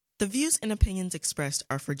The views and opinions expressed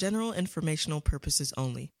are for general informational purposes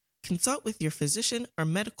only. Consult with your physician or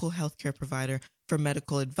medical healthcare provider for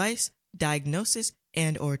medical advice, diagnosis,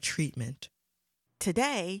 and/or treatment.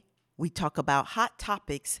 Today, we talk about hot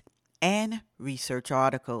topics and research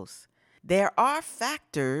articles. There are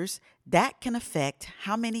factors that can affect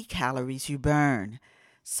how many calories you burn.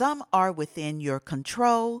 Some are within your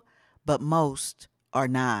control, but most are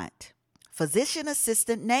not. Physician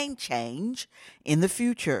assistant name change in the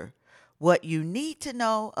future. What you need to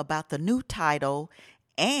know about the new title,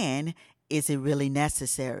 and is it really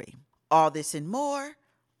necessary? All this and more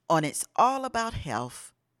on It's All About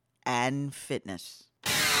Health and Fitness.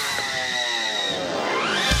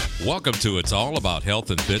 Welcome to It's All About Health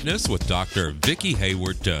and Fitness with Dr. Vicki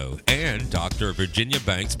Hayward-Doe and Dr. Virginia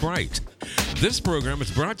Banks Bright. This program is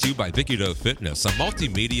brought to you by Vicki Doe Fitness, a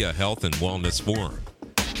multimedia health and wellness forum.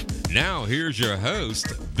 Now here's your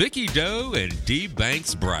host, Vicki Doe and D.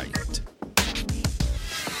 Banks Bright.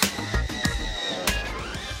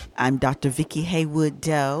 I'm Dr. Vicki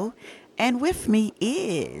Hayward-Doe, and with me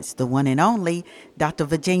is the one and only Dr.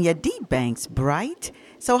 Virginia D. Banks Bright.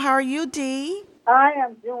 So how are you, D? I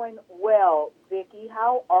am doing well, Vicki.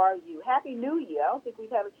 How are you? Happy New Year. I don't think we've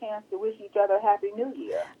had a chance to wish each other Happy New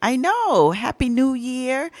Year. I know. Happy New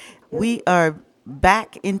Year. We are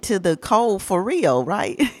back into the cold for real,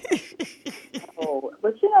 right? Oh,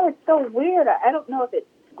 but you know, it's so weird. I don't know if it's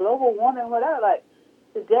global warming or whatever. Like,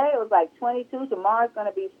 today it was like 22. Tomorrow it's going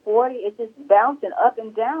to be 40. It's just bouncing up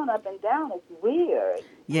and down, up and down. It's weird.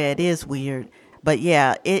 Yeah, it is weird. But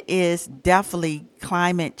yeah, it is definitely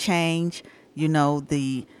climate change, you know,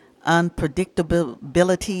 the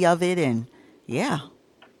unpredictability of it. And yeah,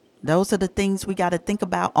 those are the things we got to think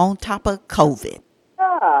about on top of COVID.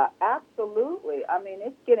 Yeah, absolutely. I mean,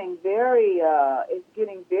 it's getting very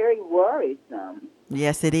worrisome.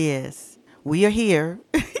 Yes, it is. We are here.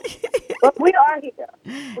 But we are here.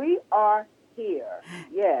 We are here.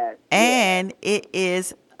 Yes. And it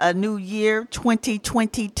is a new year,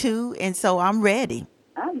 2022, and so I'm ready.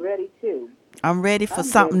 I'm ready too. I'm ready for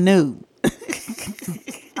something new.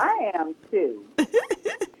 I am too.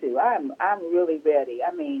 I'm really ready.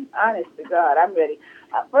 I mean, honest to God, I'm ready.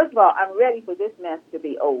 First of all, I'm ready for this mess to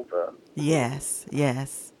be over. Yes.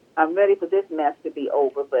 I'm ready for this mess to be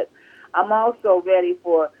over, but I'm also ready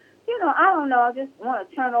for, I don't know, I just want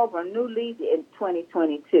to turn over a new leaf in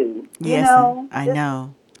 2022. Yes, I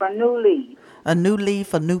know. For a new leaf. A new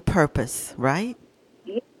leaf, a new purpose, right?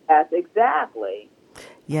 Yes, exactly.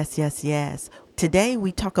 Yes. Today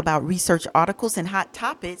we talk about research articles and hot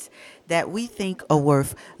topics that we think are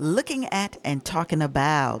worth looking at and talking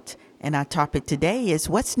about. And our topic today is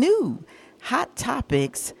what's new? Hot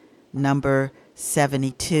topics number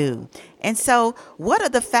 72. And so what are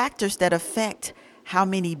the factors that affect how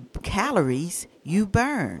many calories you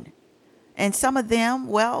burn? And some of them,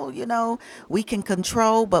 we can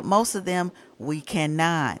control, but most of them we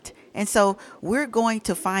cannot. And so we're going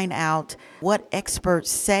to find out what experts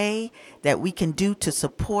say that we can do to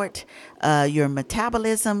support your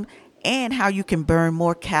metabolism and how you can burn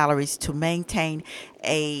more calories to maintain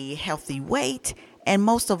a healthy weight and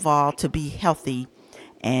most of all to be healthy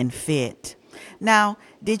and fit. Now,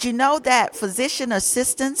 did you know that physician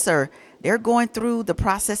assistants they're going through the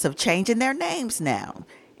process of changing their names now?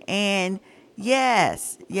 And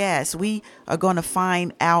yes, we are going to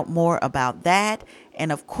find out more about that.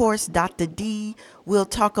 And of course, Dr. D will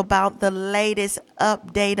talk about the latest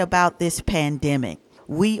update about this pandemic.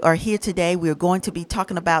 We are here today. We're going to be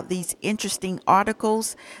talking about these interesting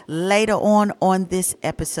articles later on this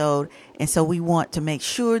episode. And so we want to make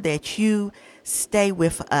sure that you stay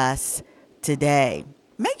with us today.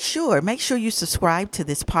 Make sure you subscribe to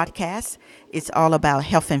this podcast. It's all about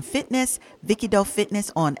health and fitness, Vicki Doe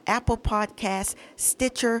Fitness on Apple Podcasts,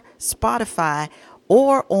 Stitcher, Spotify,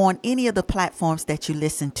 or on any of the platforms that you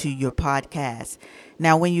listen to your podcast.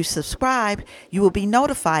 Now, when you subscribe, you will be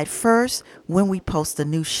notified first when we post a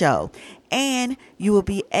new show. And you will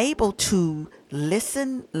be able to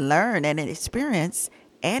listen, learn, and experience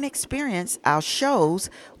our shows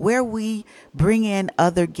where we bring in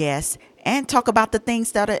other guests and talk about the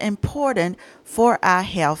things that are important for our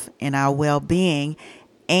health and our well-being,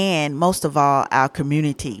 and most of all, our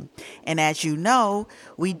community. And as you know,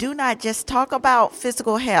 we do not just talk about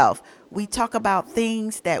physical health. We talk about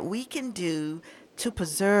things that we can do to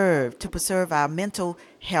preserve our mental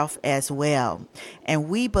health as well. And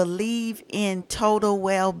we believe in total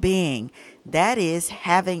well-being. That is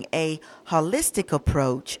having a holistic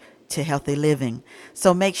approach to healthy living.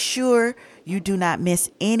 So make sure you do not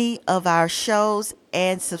miss any of our shows,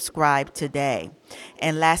 and subscribe today.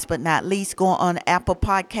 And last but not least, go on Apple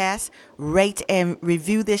Podcasts, rate and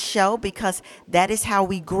review this show, because that is how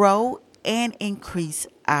we grow and increase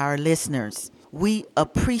our listeners. We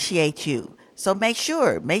appreciate you. So make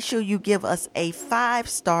sure you give us a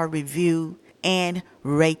 5-star review and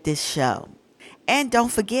rate this show. And don't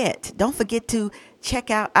forget to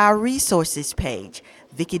check out our resources page,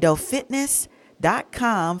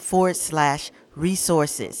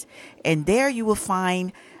 VickiDoeFitness.com/resources. And there you will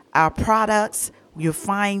find our products. You'll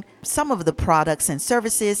find some of the products and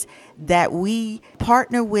services that we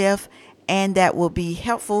partner with and that will be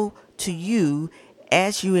helpful to you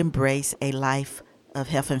as you embrace a life of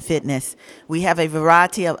health and fitness. We have a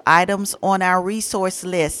variety of items on our resource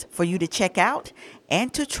list for you to check out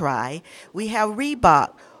and to try. We have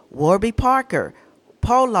Reebok, Warby Parker,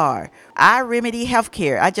 Polar, iRemedy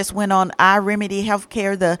Healthcare. I just went on iRemedy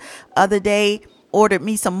Healthcare the other day, ordered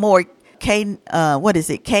me some more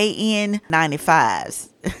KN95s.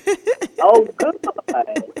 Oh, good.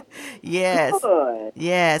 Yes. Good.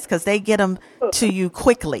 Yes, because they get them to you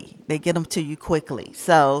quickly.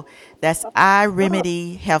 So that's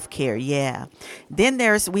iRemedy Healthcare. Yeah. Then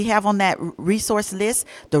we have on that resource list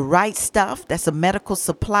the Right Stuff. That's a medical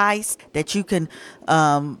supplies that you can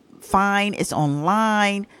find. It's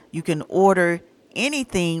online. You can order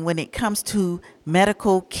anything when it comes to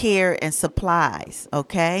medical care and supplies.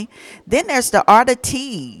 Okay. Then there's the Art of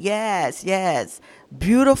Tea. Yes.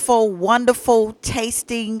 Beautiful, wonderful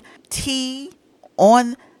tasting tea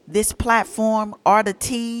on this platform, Art of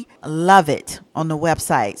Tea. Love it on the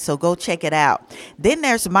website. So go check it out. Then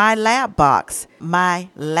there's My Lab Box. My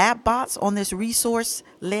Lab Box on this resource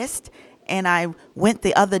list. And I went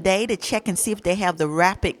the other day to check and see if they have the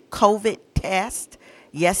rapid COVID test.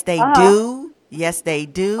 Yes, they do. Yes, they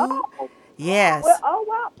do. Oh. Yes. Well, oh,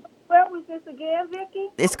 wow. Where was this again, Vicki?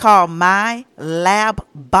 It's called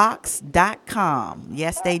mylabbox.com.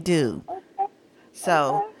 Yes, they do. Okay.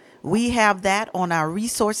 So we have that on our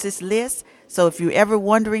resources list. So if you're ever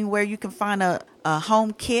wondering where you can find a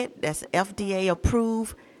home kit that's FDA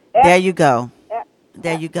approved, there you go.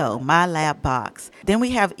 There you go, My Lab Box. Then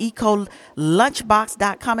we have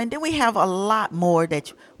ecolunchbox.com, and then we have a lot more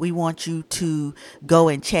that we want you to go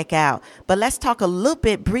and check out. But let's talk a little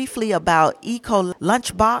bit briefly about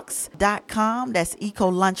ecolunchbox.com. That's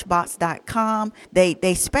ecolunchbox.com.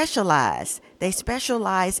 They specialize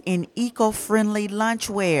in eco-friendly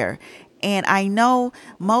lunchware. And I know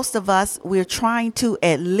most of us, we're trying to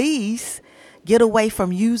at least get away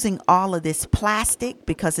from using all of this plastic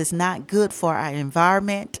because it's not good for our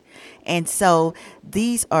environment. And so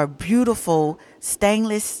these are beautiful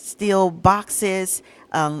stainless steel boxes.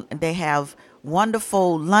 They have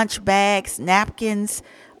wonderful lunch bags, napkins,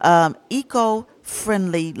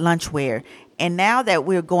 eco-friendly lunchware. And now that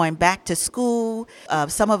we're going back to school,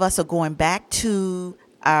 some of us are going back to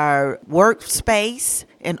our workspace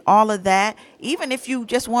and all of that. Even if you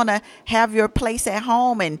just want to have your place at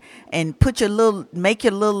home and make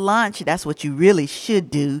your little lunch, that's what you really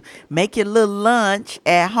should do. Make your little lunch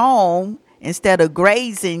at home instead of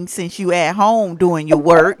grazing since you at home doing your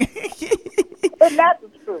work. And that's the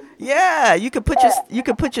truth. Yeah, you could put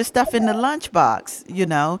your stuff in the lunchbox,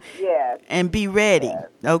 Yes. and be ready. Yes.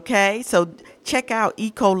 Okay, so check out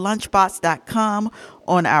ecolunchbox.com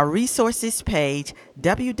on our resources page,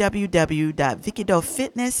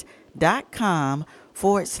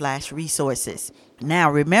 www.VickiDoeFitness.com/resources.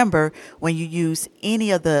 Now, remember, when you use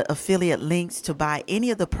any of the affiliate links to buy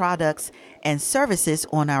any of the products and services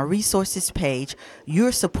on our resources page,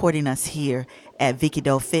 you're supporting us here at Vicki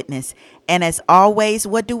Doe Fitness. And as always,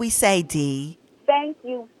 what do we say, Dee? Thank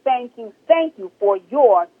you for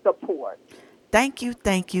your support. Thank you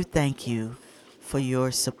for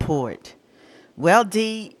your support. Well,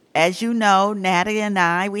 Dee, as you know, Natalie and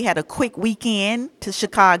I, we had a quick weekend to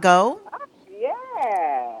Chicago.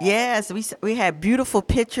 Yeah. Yes, we had beautiful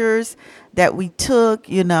pictures that we took.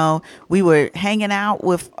 We were hanging out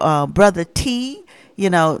with Brother T.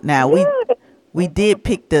 Now we did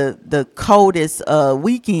pick the coldest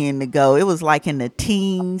weekend to go. It was like in the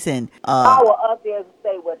teens, and I was up there to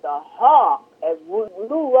stay with the Hawk, as Lou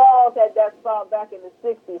Rawls had that song back in the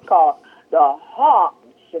 '60s called "The Hawk."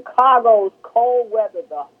 Chicago's cold weather,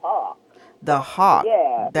 the Hawk. The Hawk.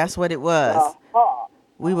 Yeah. That's what it was. The Hawk.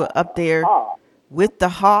 We were up there with the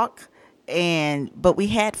Hawk, but we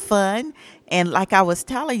had fun. And like I was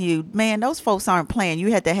telling you, man, those folks aren't playing.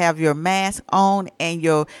 You had to have your mask on and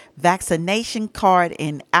your vaccination card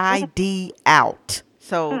and ID out.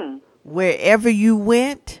 So wherever you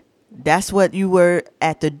went, that's what you were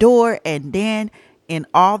at the door. And then in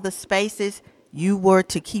all the spaces, you were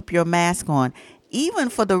to keep your mask on. Even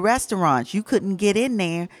for the restaurants, you couldn't get in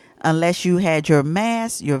there unless you had your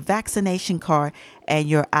mask, your vaccination card, and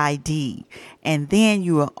your ID. And then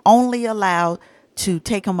you were only allowed to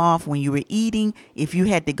take them off when you were eating. If you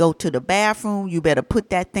had to go to the bathroom, you better put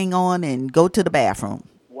that thing on and go to the bathroom.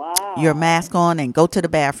 Wow. Your mask on and go to the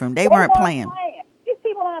bathroom. They weren't weren't playing. These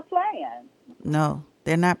people aren't playing. No,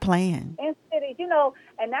 they're not playing. In cities,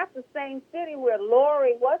 and that's the same city where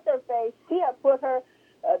Lori, what's her face? She had put her,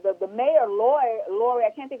 the mayor, Lori,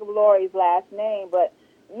 I can't think of Lori's last name, but,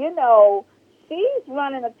 she's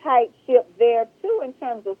running a tight ship there, too, in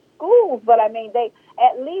terms of schools. But, I mean,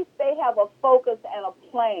 at least they have a focus and a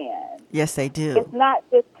plan. Yes, they do. It's not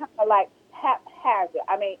just kind of like haphazard.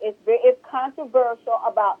 I mean, it's controversial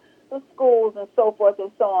about the schools and so forth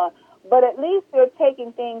and so on. But at least they're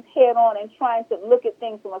taking things head on and trying to look at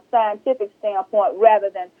things from a scientific standpoint rather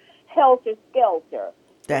than helter-skelter.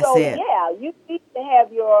 That's it. Yeah, you need to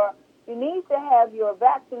have your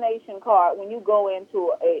vaccination card when you go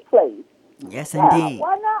into a place. Yes, indeed.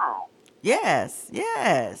 Why not? Yes.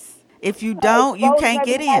 If you don't, you can't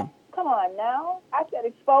get in. Come on now. I said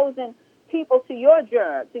exposing people to your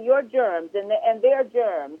germs, and their germs,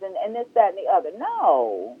 and this, that, and the other.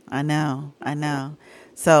 No. I know.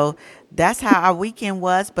 So that's how our weekend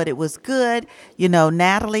was, but it was good.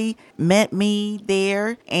 Natalie met me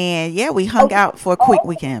there, and we hung out for a quick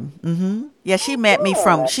weekend. Yeah, she met me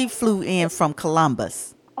she flew in from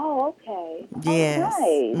Columbus. Oh, okay. Yes.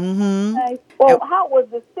 Oh, nice. Nice. Well, how was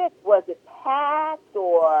the city? Was it packed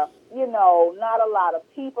or, not a lot of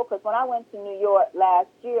people? Because when I went to New York last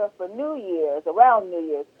year for around New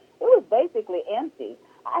Year's, it was basically empty.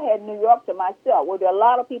 I had New York to myself. Were there a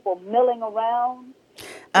lot of people milling around?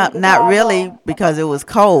 Not really, because it was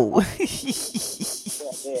cold. Yeah,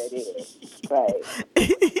 there it is. Right.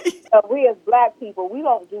 We as black people,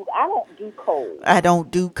 I don't do cold. I don't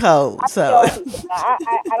do cold, I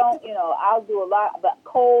don't, I'll do a lot, but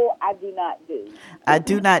cold I do not do. I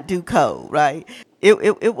do not do cold, right?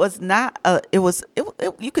 It was not,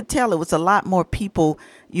 you could tell it was a lot more people,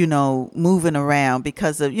 moving around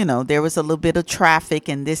because of, there was a little bit of traffic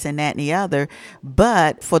and this and that and the other.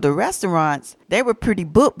 But for the restaurants, they were pretty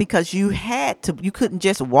booked because you couldn't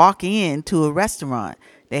just walk into a restaurant.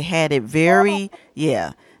 They had it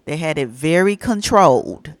they had it very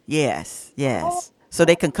controlled. Yes. So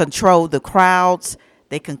they can control the crowds.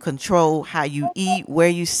 They can control how you eat, where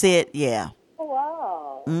you sit. Yeah.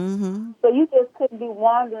 Wow. Mm-hmm. So you just couldn't be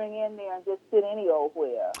wandering in there and just sit any old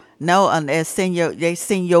where. No, they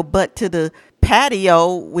send your butt to the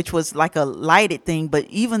patio, which was like a lighted thing. But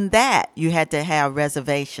even that, you had to have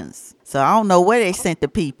reservations. So I don't know where they sent the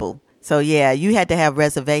people. So yeah, you had to have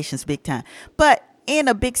reservations big time. But in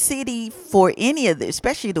a big city for any of this,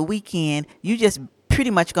 especially the weekend, you just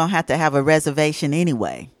pretty much gonna have to have a reservation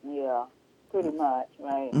anyway. Yeah, pretty much,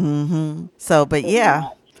 right? Mm-hmm. So, but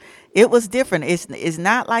it was different. It's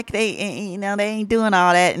not like they ain't doing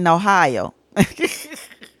all that in Ohio.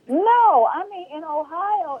 No, I mean in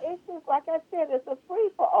Ohio, it's just like I said, it's a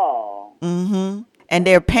free for all. Mm-hmm. And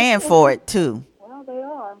they're paying for it too. Well, they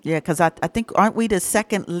are. Yeah, because I think aren't we the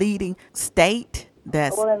second leading state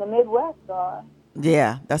that's in the Midwest are.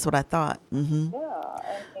 Yeah, that's what I thought. Mm-hmm.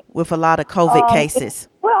 Yeah. With a lot of COVID cases.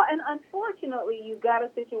 Well, and unfortunately, you've got a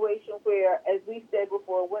situation where, as we said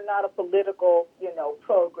before, we're not a political,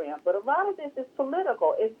 program. But a lot of this is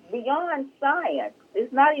political. It's beyond science.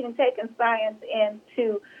 It's not even taking science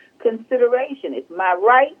into consideration. It's my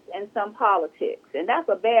rights and some politics. And that's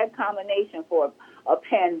a bad combination for a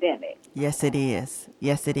pandemic. Yes, it is.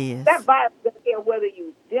 That virus doesn't care whether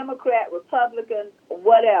you Democrat, Republican,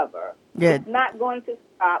 whatever. Yeah. It's not going to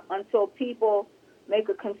stop until people make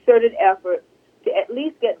a concerted effort to at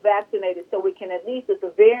least get vaccinated, so we can at least, if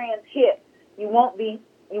the variants hit, you won't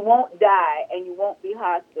die and you won't be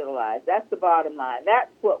hospitalized. That's the bottom line. That's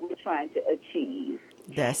what we're trying to achieve.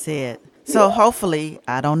 That's it. So hopefully,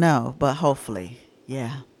 I don't know, but hopefully,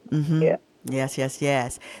 yeah. Mm-hmm. Yeah.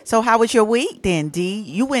 Yes. So how was your week then, Dee?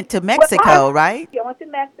 You went to Mexico, right? Yeah, I went to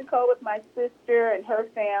Mexico with my sister and her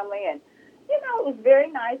family, and it was very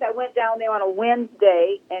nice. I went down there on a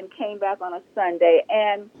Wednesday and came back on a Sunday,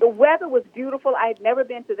 and the weather was beautiful. I had never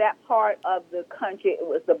been to that part of the country. It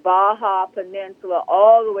was the Baja Peninsula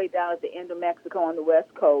all the way down at the end of Mexico on the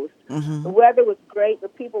west coast. Mm-hmm. The weather was great. The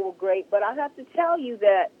people were great. But I have to tell you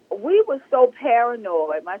that we were so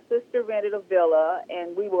paranoid. My sister rented a villa,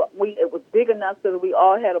 and it was big enough so that we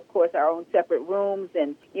all had, of course, our own separate rooms,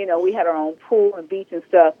 and, we had our own pool and beach and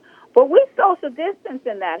stuff. But we social distanced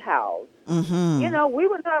in that house. Mm-hmm. We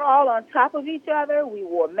were not all on top of each other. We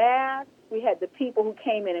wore masks. We had the people who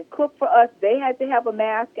came in and cooked for us. They had to have a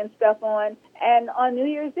mask and stuff on. And on New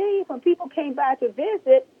Year's Eve, when people came by to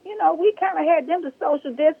visit, you know, we kind of had them to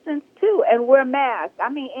social distance too and wear masks. I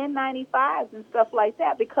mean, N95s and stuff like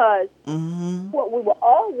that, because what we were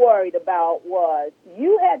all worried about was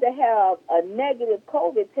you had to have a negative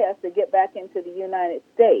COVID test to get back into the United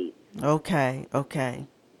States. Okay.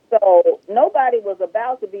 So nobody was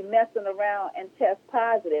about to be messing around and test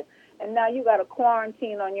positive. And now you got to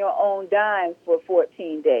quarantine on your own dime for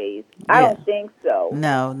 14 days. I don't think so.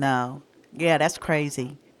 No. Yeah, that's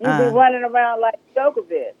crazy. You'd be running around like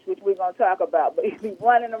Djokovic, which we're going to talk about, but you'd be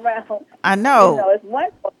running around. I know. You know, it's one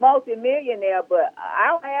multi-millionaire, but I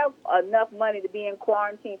don't have enough money to be in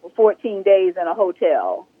quarantine for 14 days in a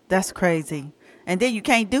hotel. That's crazy. And then you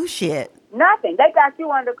can't do shit. Nothing. They got you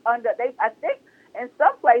under. I think in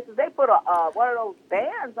some places they put one of those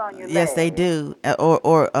bands on your Yes, leg. they do.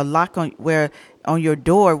 Or a lock on your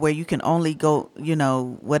door where you can only go, you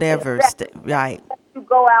know, whatever. Exactly. Right. You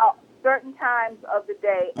go out certain times of the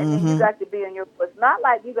day, and then you got to be in your. It's not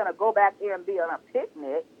like you're gonna go back there and be on a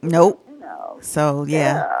picnic. Nope. You know. So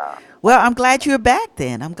yeah. Well, I'm glad you're back.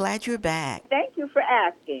 Then I'm glad you're back. Thank you for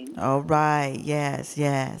asking. All right. Yes.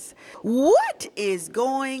 What is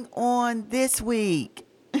going on this week?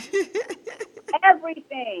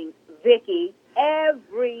 Everything, Vicki.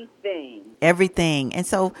 Everything. And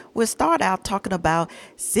so we'll start out talking about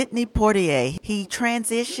Sidney Poitier. He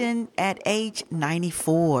transitioned at age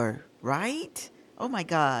 94, right? Oh my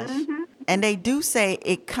gosh. And they do say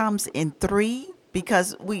it comes in 3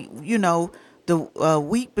 because the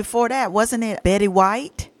week before that, wasn't it Betty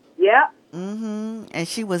White? Yep. And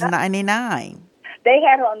she was 99. They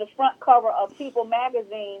had her on the front cover of People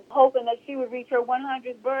magazine, hoping that she would reach her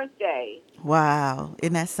 100th birthday. Wow.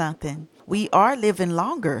 Isn't that something? We are living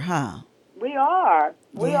longer, huh? We are.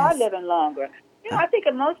 We are living longer. You know, I think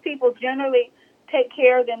most people generally take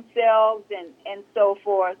care of themselves and so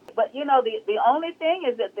forth. But, you know, the only thing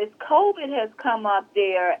is that this COVID has come up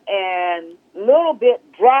there and little bit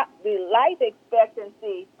dropped the life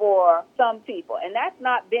expectancy for some people. And that's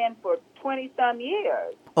not been for 20-some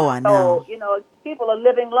years. Oh, I know. So, you know, people are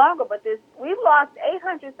living longer, but we've lost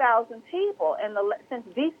 800,000 people since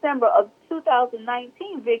December of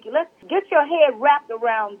 2019, Vicki. Let's get your head wrapped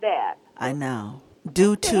around that. I know.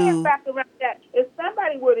 Due to... Head wrapped around that. If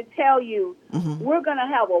somebody were to tell you we're going to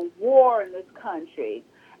have a war in this country,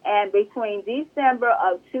 and between December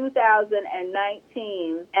of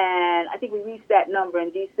 2019 and I think we reached that number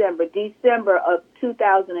in December of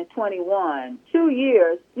 2021, 2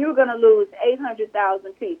 years, you're going to lose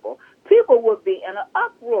 800,000 people. People would be in an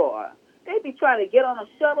uproar. They'd be trying to get on a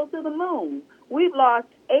shuttle to the moon. We've lost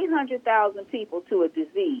 800,000 people to a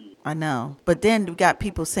disease. I know. But then we got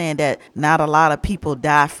people saying that not a lot of people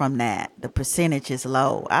die from that. The percentage is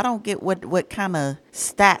low. I don't get what kind of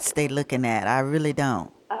stats they looking at. I really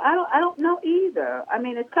don't. I don't know either. I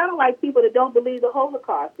mean, it's kind of like people that don't believe the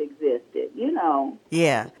Holocaust existed, you know.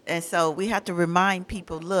 Yeah. And so we have to remind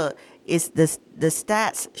people, look, it's the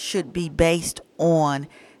stats should be based on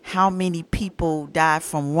how many people die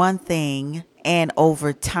from one thing and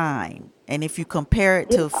over time. And if you compare it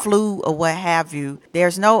to flu or what have you,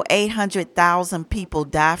 there's no 800,000 people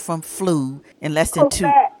die from flu in less than two,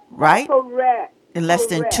 right? Correct. In less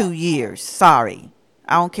than 2 years. Sorry.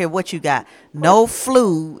 I don't care what you got. No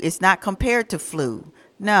flu is not compared to flu.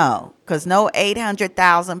 No, because no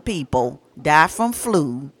 800,000 people die from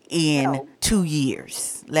flu in 2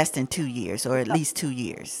 years, less than 2 years, or at least 2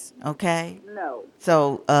 years. Okay? No.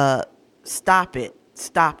 So, stop it.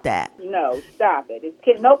 Stop that. No, stop it.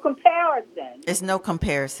 It's no comparison. It's no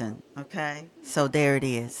comparison. Okay? So there it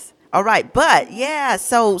is. All right, but yeah,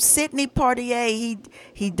 so Sidney Poitier,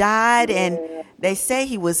 he died, and they say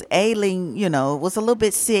he was ailing, was a little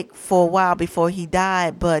bit sick for a while before he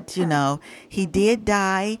died, but he did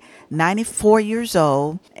die, 94 years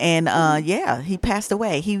old, and he passed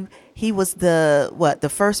away. He was the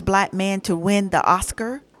first black man to win the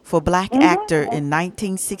Oscar for Black Actor in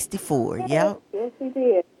 1964. Yep. Yes, he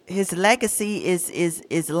did. His legacy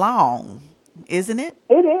is long, isn't it?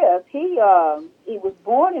 It is. He was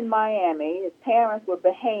born in Miami. His parents were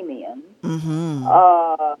Bahamian.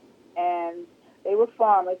 And they were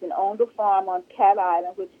farmers and owned a farm on Cat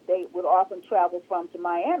Island, which they would often travel from to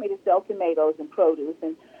Miami to sell tomatoes and produce.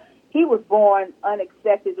 And he was born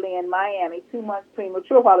unexpectedly in Miami, 2 months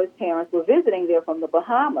premature, while his parents were visiting there from the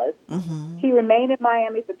Bahamas. He remained in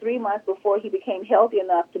Miami for 3 months before he became healthy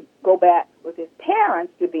enough to go back with his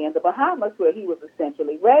parents to be in the Bahamas, where he was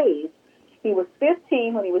essentially raised. He was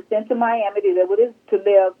 15 when he was sent to Miami to live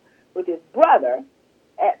with his brother.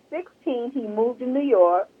 At 16, he moved to New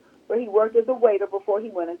York, where he worked as a waiter before he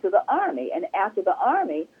went into the Army. And after the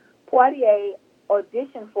Army, Poitier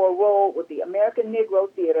auditioned for a role with the American Negro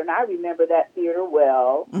Theater, and I remember that theater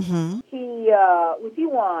well. Mm-hmm. He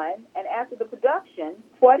won, and after the production,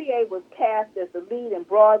 Poitier was cast as the lead in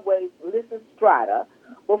Broadway's Lysistrata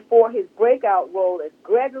before his breakout role as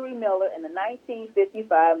Gregory Miller in the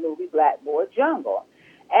 1955 movie Blackboard Jungle.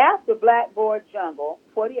 After Blackboard Jungle,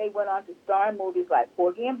 Poitier went on to star in movies like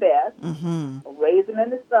Porgy and Bess, Mm-hmm. Raisin in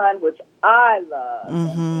the Sun, which I love,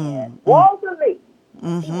 Mm-hmm. and Walter Lee. He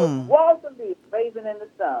was Mm-hmm. Walter Lee, Raisin in the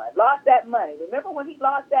Sun. Lost that money. Remember when he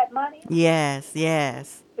lost that money? Yes,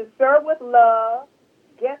 yes. To Serve with Love,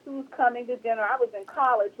 Guess Who's Coming to Dinner. I was in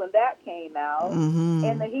college when that came out. Mm-hmm.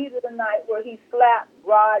 In the Heat of the Night, where he slapped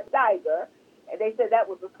Rod Steiger. And they said that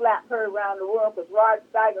was a slap heard around the world because Rod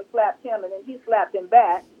Steiger slapped him and then he slapped him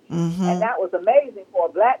back. Mm-hmm. And that was amazing for a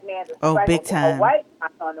black man to strike big a time. white guy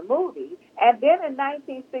on the movie. And then in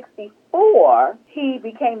 1964, he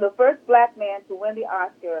became the first black man to win the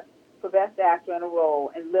Oscar for Best Actor in a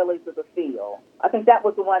Role in Lilies of the Field. I think that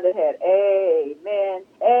was the one that had Amen,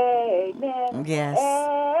 Amen, Yes.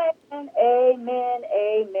 Amen, Amen,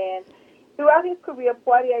 Amen. Throughout his career,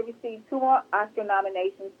 Poitier received 2 more Oscar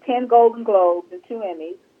nominations, 10 Golden Globes and 2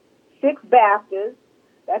 Emmys, 6 BAFTAs,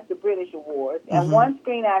 that's the British awards, and Mhm. 1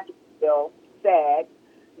 Screen Actors Guild, SAG,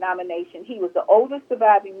 nomination. He was the oldest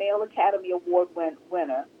surviving male Academy Award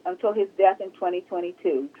winner until his death in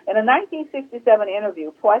 2022. In a 1967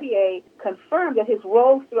 interview, Poitier confirmed that his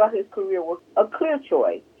roles throughout his career were a clear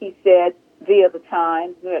choice. He said via the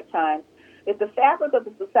Times, New York Times, "If the fabric of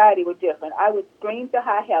the society were different, I would scream to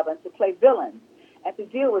high heaven to play villains and to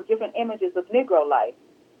deal with different images of Negro life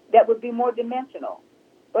that would be more dimensional.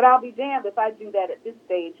 But I'll be damned if I do that at this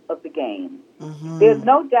stage of the game." Mm-hmm. There's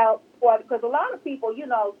no doubt, because a lot of people,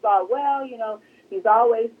 thought, well, he's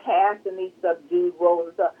always cast in these subdued roles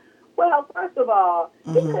and stuff. Well, first of all,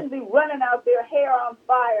 he Mhm. couldn't be running out there, hair on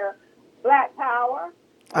fire, Black Power.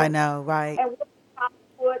 I know, right. And with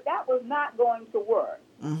Hollywood, that was not going to work.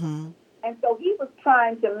 Mm-hmm. And so he was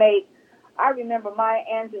trying to make, I remember Maya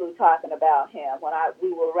Angelou talking about him when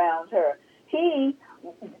we were around her. He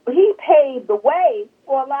paved the way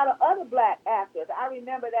for a lot of other black actors. I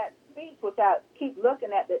remember that speech, which I keep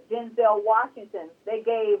looking at, that Denzel Washington, they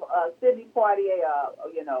gave Sidney Poitier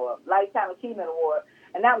a Lifetime Achievement Award,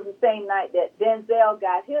 and that was the same night that Denzel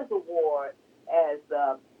got his award as,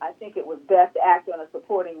 I think it was Best Actor in a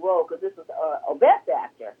Supporting Role, because this was a Best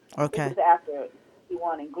Actor. Okay. This was after he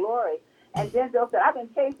won in Glory. And Denzel said, "I've been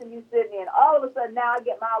chasing you, Sidney, and all of a sudden now I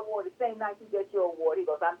get my award the same night you get your award." He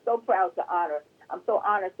goes, I'm so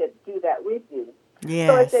honored to do that with you. Yes.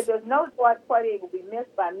 So I said, there's no doubt Poitier will be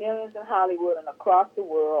missed by millions in Hollywood and across the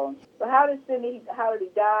world. So how did he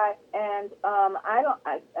die? And I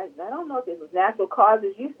don't know if it was natural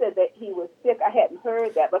causes. You said that he was sick. I hadn't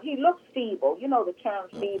heard that, but he looked feeble. You know the term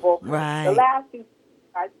feeble. Right. The last few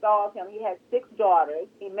I saw of him, he had 6 daughters.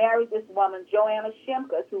 He married this woman, Joanna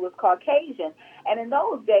Shimkus, who was Caucasian. And in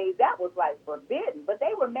those days, that was like forbidden. But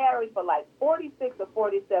they were married for like 46 or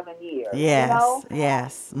 47 years. Yes. You know?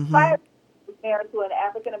 Yes. Mm-hmm. Prior to was married to an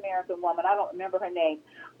African-American woman. I don't remember her name.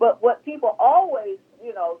 But what people always,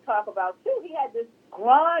 talk about, too, he had this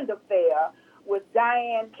grand affair with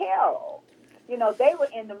Diane Carroll. They were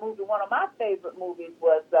in the movie. One of my favorite movies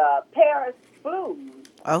was Paris Blues.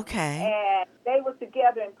 Okay. And they were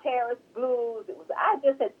together in Paris Blues. I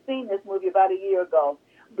just had seen this movie about a year ago.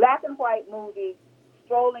 Black and white movie,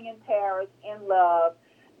 strolling in Paris, in love.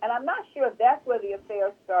 And I'm not sure if that's where the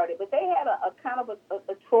affair started, but they had a kind of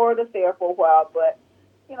a torrid affair for a while. But,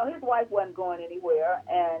 his wife wasn't going anywhere,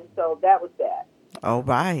 and so that was that. All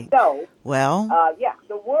right. So, well,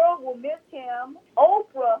 the world will miss him.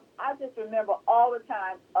 Oprah, I just remember all the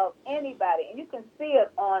time of anybody, and you can see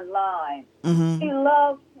it online. mm-hmm. She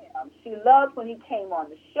loves him. She loved when he came on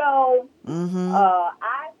the show. Mm-hmm.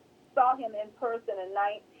 I saw him in person in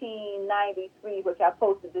 1993, which I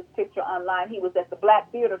posted this picture online. He was at the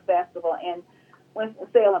Black Theater Festival in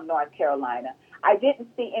Winston-Salem, North Carolina. I didn't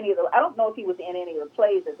see any of I don't know if he was in any of the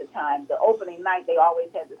plays at the time. The opening night, they always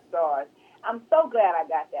had the stars. I'm so glad I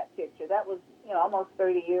got that picture. That was, almost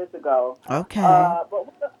 30 years ago. Okay. But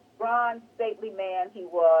what a bronze, stately man he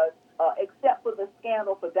was, except for the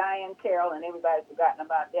scandal for Diane Carroll, and everybody's forgotten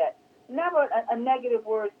about that. Never a negative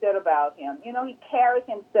word said about him. He carried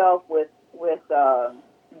himself with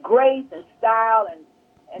grace and style and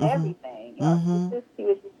mm-hmm. everything. Mm-hmm. He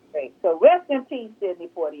was just great. So rest in peace, Sidney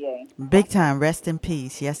Poitier. Big time. Rest in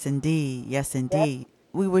peace. Yes, indeed. Yes, indeed.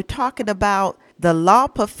 we were talking about the law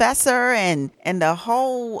professor and the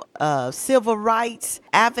whole civil rights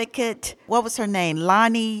advocate. What was her name?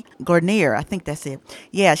 Lonnie Garnier. I think that's it.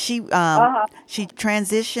 Yeah, she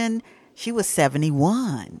transitioned. She was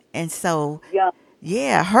 71, and so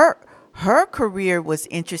yeah, her career was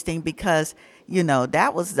interesting because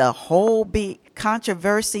that was the whole big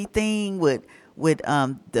controversy thing with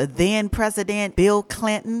the then president Bill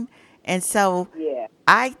Clinton, and so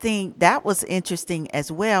I think that was interesting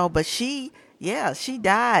as well. But she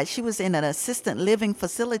died. She was in an assisted living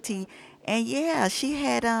facility, and she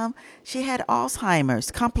had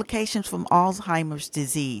Alzheimer's, complications from Alzheimer's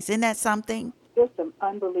disease. Isn't that something? Just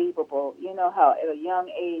unbelievable. You know how at a young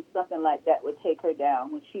age something like that would take her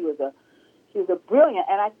down. When she was a brilliant,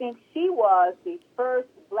 and I think she was the first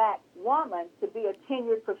black woman to be a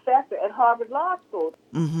tenured professor at Harvard Law School.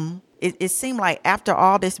 Mm-hmm. It seemed like after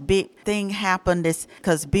all this big thing happened,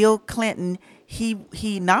 because Bill Clinton,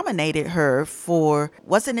 he nominated her for,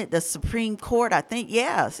 wasn't it the Supreme Court? I think,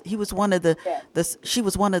 yes. He was one of she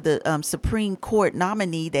was one of the Supreme Court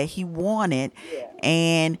nominee that he wanted. Yeah.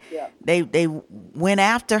 And they went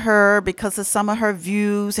after her because of some of her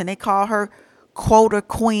views, and they called her quota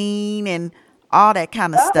queen and all that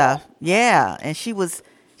kind of stuff. Yeah. And she was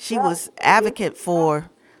advocate for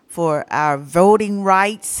our voting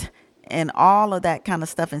rights and all of that kind of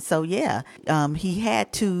stuff. And so, he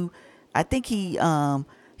had to, I think he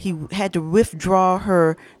had to withdraw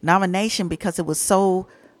her nomination because it was so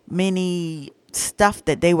many stuff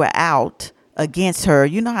that they were out against her.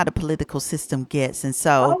 You know how the political system gets. And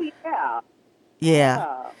so,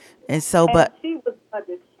 and so, but she was a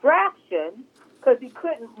distraction because he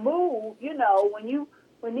couldn't move.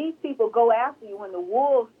 When these people go after you, when the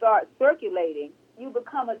wolves start circulating, you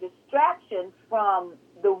become a distraction from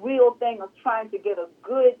the real thing of trying to get a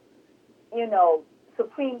good,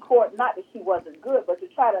 Supreme Court, not that she wasn't good, but to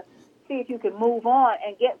try to see if you can move on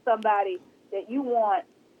and get somebody that you want,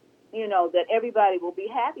 that everybody will be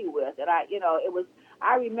happy with. And I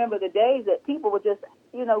remember the days that people were just,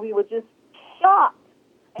 we were just shocked,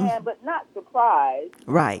 but not surprised.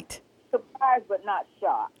 Right. Surprised, but not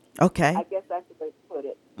shocked. Okay. I guess that's the way to put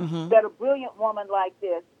it. Mm-hmm. That a brilliant woman like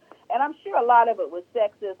this, and I'm sure a lot of it was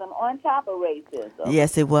sexism on top of racism.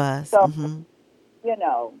 Yes, it was. So, mm-hmm. But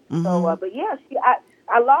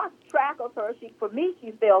I lost track of her. For me,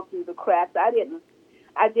 she fell through the cracks. I didn't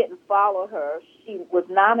follow her. She was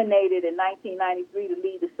nominated in 1993 to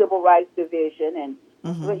lead the Civil Rights Division, and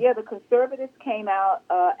but the conservatives came out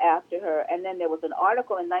after her, and then there was an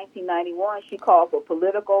article in 1991. She called for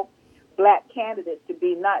political black candidates to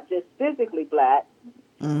be not just physically black,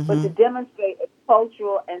 but to demonstrate a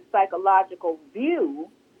cultural and psychological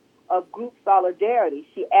view of group solidarity.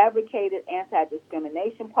 She advocated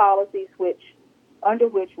anti-discrimination policies, under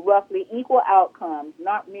which roughly equal outcomes,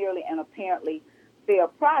 not merely an apparently fair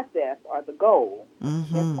process, are the goal.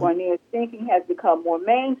 Ms. Garnier's thinking has become more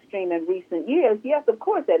mainstream in recent years. Yes, of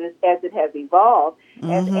course, as it has evolved,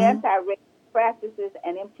 as anti-racist practices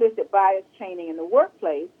and implicit bias training in the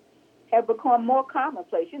workplace have become more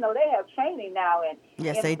commonplace. They have training now in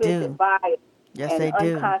implicit bias and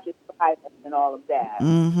unconscious bias and all of that.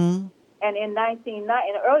 Mm-hmm. And in the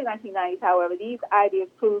early 1990s, however, these ideas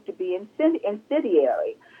proved to be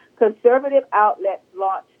incendiary. Conservative outlets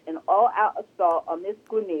launched an all-out assault on Ms.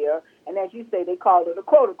 Garnier, and as you say, they called her the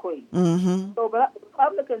quota queen. Mm-hmm. So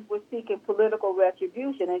Republicans were seeking political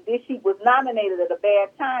retribution, and she was nominated at a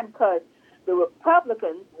bad time because the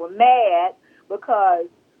Republicans were mad because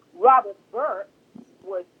Robert Burt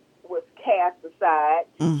was cast aside,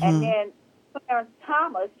 and then Clarence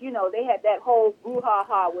Thomas, they had that whole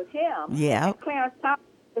brouhaha with him. Yeah. And Clarence Thomas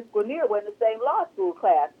and Ms. Garnier were in the same law school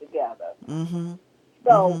class together. Mm-hmm.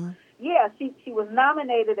 So, she was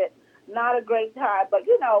nominated at not a great time, but,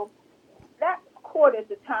 that court at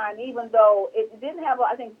the time, even though it didn't have,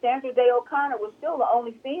 I think Sandra Day O'Connor was still the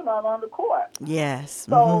only female on the court. Yes.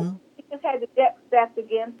 So she just had the deck stacked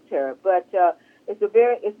against her. But it's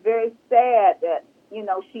very sad that,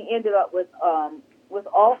 she ended up with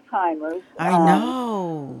Alzheimer's. I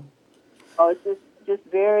know. It's just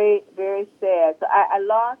very, very sad. So I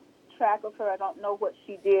lost track of her. I don't know what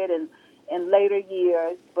she did in later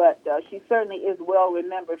years, but she certainly is well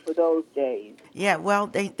remembered for those days. Yeah, well,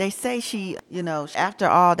 they say she, after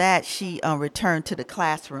all that, she returned to the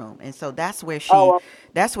classroom, and so that's where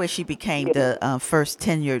she became the first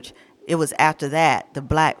tenured. It was after that, the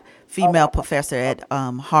black female professor at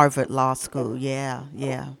Harvard Law School. Yeah.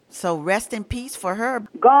 So rest in peace for her.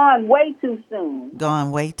 Gone way too soon.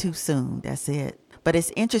 Gone way too soon. That's it. But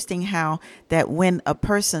it's interesting how that when a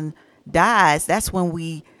person dies, that's when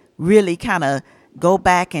we really kind of go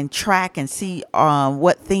back and track and see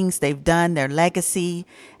what things they've done, their legacy,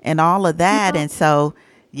 and all of that. And so,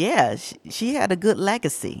 yeah, she had a good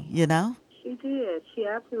legacy, you know? She did. She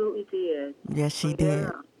absolutely did. Yes, she Yeah.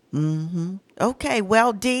 did. Okay,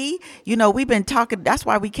 well, Dee, we've been talking. That's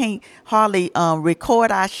why we can't hardly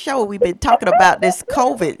record our show. We've been talking about this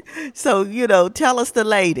COVID. So, tell us the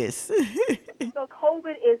latest. So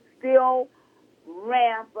COVID is still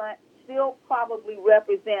rampant, still probably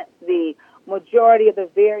represents the majority of the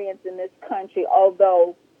variants in this country,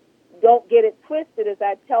 although don't get it twisted. As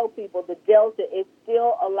I tell people, the Delta is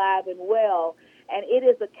still alive and well, and it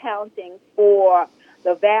is accounting for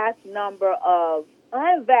the vast number of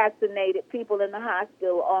unvaccinated people in the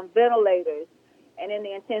hospital on ventilators and in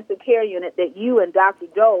the intensive care unit that you and Dr.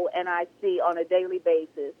 Doe and I see on a daily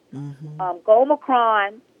basis.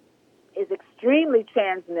 Omicron is extremely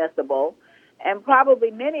transmissible, and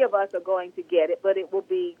probably many of us are going to get it, but it will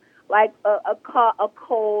be like a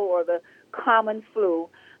cold or the common flu.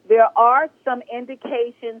 There are some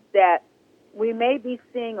indications that we may be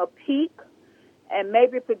seeing a peak, and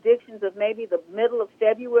maybe predictions of maybe the middle of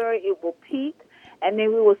February it will peak, and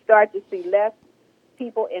then we will start to see less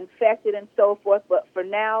people infected and so forth. But for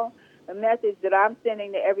now, the message that I'm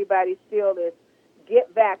sending to everybody still is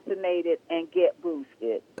get vaccinated and get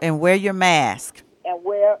boosted. And wear your mask. And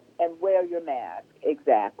wear your mask.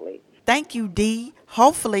 Exactly. Thank you, Dee.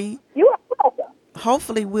 Hopefully, you are welcome.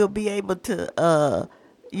 Hopefully we'll be able to,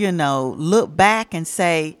 look back and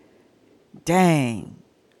say, dang,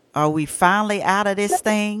 are we finally out of this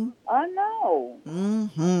thing? I know.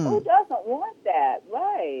 Who doesn't want that?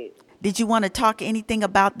 Right. Did you want to talk anything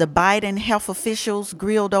about the Biden health officials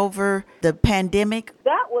grilled over the pandemic?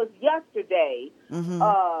 That was yesterday.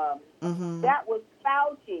 That was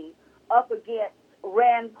Fauci up against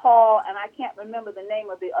Rand Paul, and I can't remember the name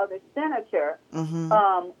of the other senator,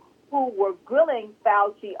 who were grilling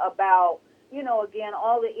Fauci about, again,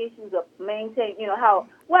 all the issues of maintaining, how,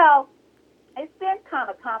 well, it's been kind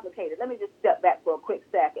of complicated. Let me just step back for a quick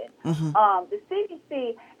second. The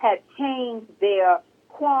CDC had changed their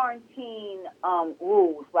quarantine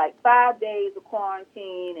rules, like 5 days of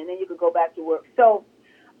quarantine, and then you could go back to work. So,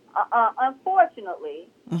 unfortunately,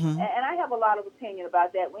 and I have a lot of opinion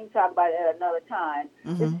about that. We can talk about it at another time.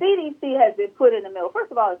 The CDC has been put in the middle.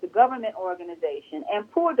 First of all, it's a government organization,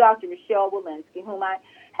 and poor Dr. Rochelle Walensky, whom I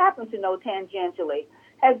happen to know tangentially,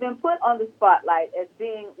 has been put on the spotlight as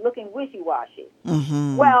looking wishy-washy.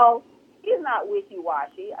 Well, she's not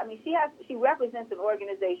wishy-washy. I mean, she represents an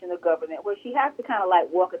organization of government where she has to kind of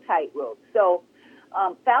like walk a tightrope. So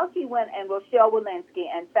Fauci went, and Rochelle Walensky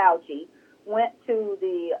and Fauci went to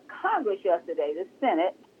the Congress yesterday, the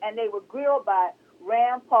Senate, and they were grilled by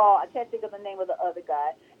Rand Paul. I can't think of the name of the other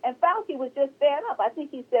guy. And Fauci was just fed up. I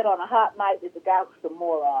think he said on a hot mic that the guy was a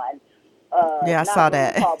moron. I saw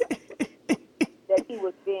that. That he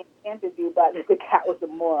was being interviewed by the guy was a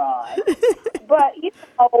moron. But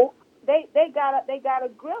they got a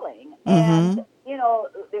grilling, and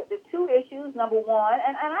the two issues. Number one,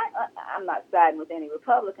 and I'm not siding with any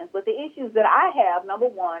Republicans, but the issues that I have, number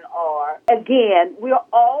one, are again we're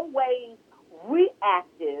always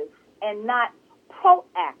reactive and not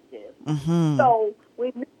proactive. So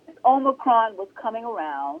we knew Omicron was coming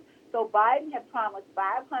around. So Biden had promised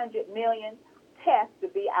 500 million tests to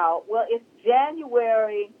be out. Well, it's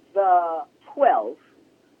January the 12th.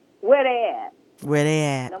 Where they at? Where they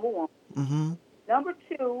at? Number one. Number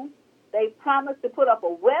two, they promised to put up a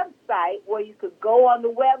website where you could go on the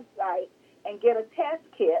website and get a test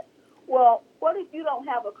kit. Well, what if you don't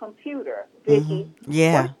have a computer, Vicki?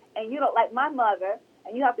 Yeah. And you don't, like my mother,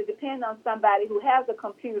 and you have to depend on somebody who has a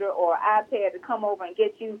computer or iPad to come over and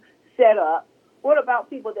get you set up. What about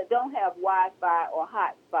people that don't have Wi-Fi or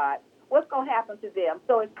hotspot? What's going to happen to them?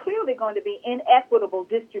 So it's clearly going to be inequitable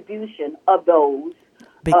distribution of those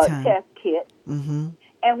test kits.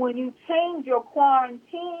 And when you change your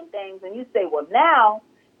quarantine things and you say, well, now,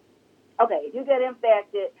 okay, if you get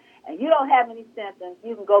infected and you don't have any symptoms,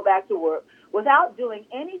 you can go back to work without doing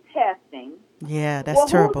any testing. Yeah,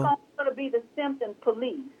 that's terrible. Who's going to be the symptom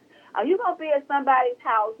police? Are you going to be at somebody's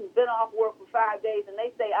house who's been off work for 5 days and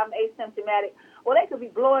they say, I'm asymptomatic? Well, they could be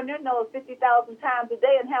blowing their nose 50,000 times a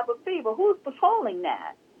day and have a fever. Who's patrolling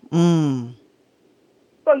that?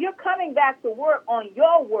 So you're coming back to work on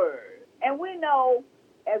your word. And we know,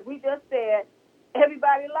 as we just said,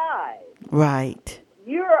 everybody lies. Right.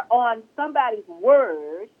 You're on somebody's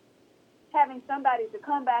word, having somebody to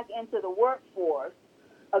come back into the workforce,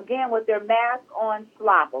 again, with their mask on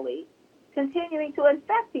sloppily, continuing to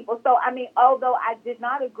infect people. So, I mean, although I did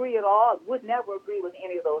not agree at all, would never agree with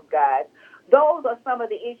any of those guys, those are some of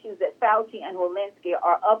the issues that Fauci and Walensky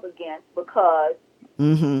are up against because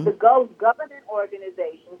the government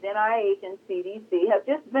organizations, NIH and CDC, have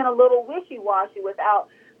just been a little wishy-washy without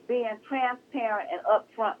being transparent and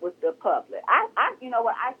upfront with the public. You know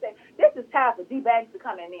what I say? This is time for D. Banks to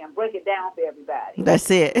come in there and break it down for everybody. That's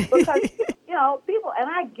it. Because, you know, people, and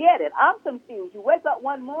I get it. I'm confused. You wake up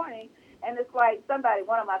one morning, and it's like somebody,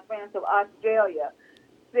 one of my friends from Australia,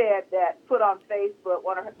 said that, put on Facebook,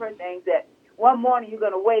 one of her things, that one morning you're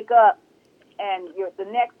going to wake up, and the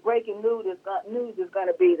next breaking news is going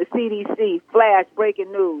to be the CDC flash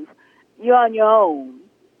breaking news. You're on your own.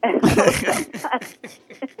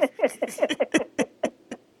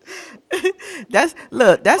 That's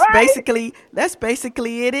right?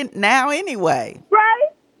 basically it now anyway. Right.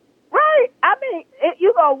 I mean,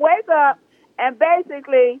 you're going to wake up and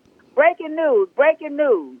basically breaking news,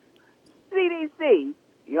 CDC,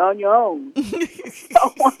 you're on your own.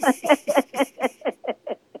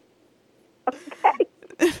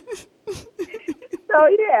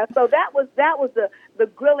 So that was the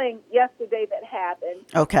grilling yesterday that happened.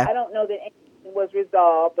 Okay. I don't know that anything was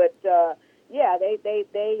resolved, but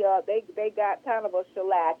they got kind of a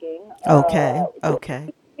shellacking.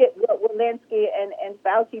 Okay. Hit Walensky and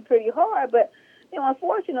Fauci pretty hard, but you know,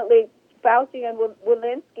 unfortunately, Fauci and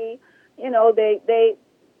Walensky, you know, they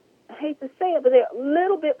I hate to say it, but they're a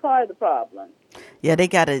little bit part of the problem. Yeah, they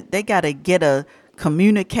gotta get a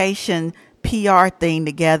communication PR thing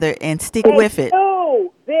together and stick with it.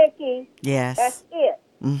 No, Vicki. Yes. That's it.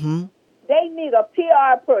 Mm-hmm. They need a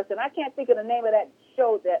PR person. I can't think of the name of that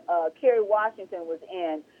show that Kerry Washington was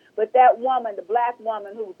in, but that woman, the black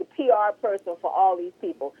woman who was the PR person for all these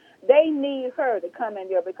people, they need her to come in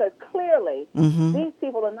there because clearly these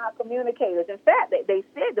people are not communicators. In fact, they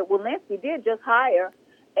said that Walensky did just hire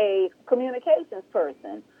a communications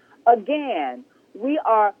person. Again, we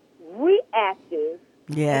are reactive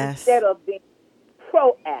instead of being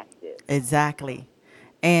proactive. Exactly.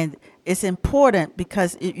 And it's important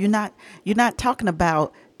because you're not talking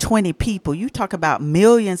about 20 people. You talk about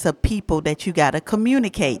millions of people that you got to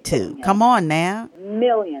communicate to. Yeah. Come on now.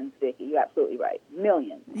 Millions, Vicki. You're absolutely right.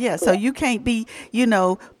 Millions. Yeah, correct. So you can't be,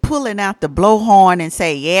 pulling out the blowhorn and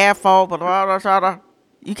say, yeah, for blah, blah, blah, blah.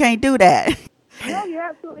 You can't do that. No, you're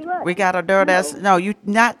absolutely right. We got to do that. No, you're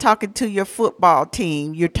not talking to your football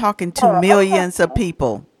team. You're talking to millions of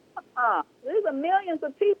people. These are millions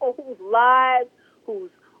of people whose lives,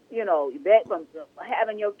 that from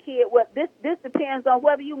having your kid. Well, this depends on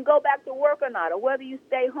whether you can go back to work or not, or whether you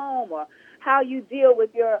stay home, or how you deal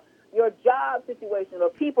with your job situation, or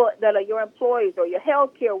people that are your employees, or your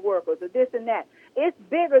healthcare workers, or this and that. It's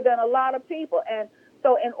bigger than a lot of people, and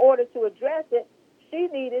so in order to address it, he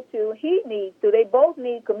needs to. They both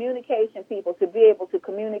need communication people to be able to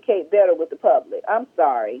communicate better with the public. I'm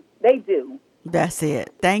sorry, they do. That's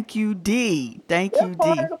it. Thank you, D. Thank you, D.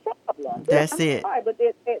 Part of the problem. That's I'm it. Sorry, but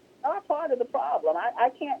they're not part of the problem. I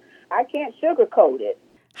can't sugarcoat it.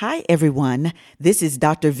 Hi, everyone. This is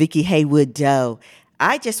Dr. Vicki Haywood Doe.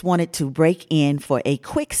 I just wanted to break in for a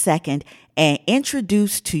quick second and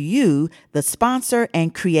introduce to you the sponsor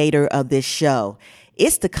and creator of this show.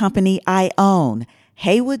 It's the company I own,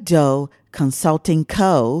 Haywood Doe Consulting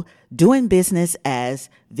Co., doing business as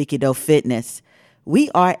Vicki Doe Fitness.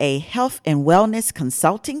 We are a health and wellness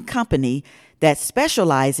consulting company that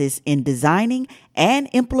specializes in designing and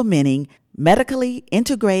implementing medically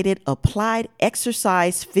integrated applied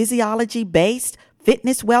exercise physiology-based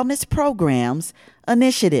fitness wellness programs,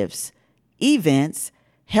 initiatives, events,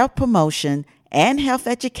 health promotion, and health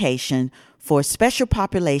education for special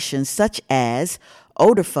populations such as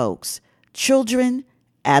older folks, children,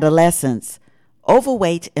 adolescents,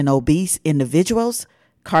 overweight and obese individuals,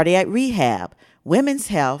 cardiac rehab, women's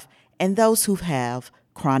health, and those who have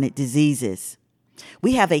chronic diseases.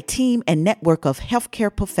 We have a team and network of healthcare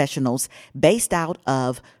professionals based out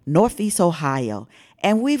of Northeast Ohio,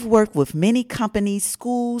 and we've worked with many companies,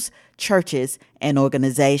 schools, churches, and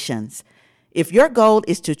organizations. If your goal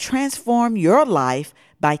is to transform your life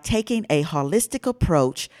by taking a holistic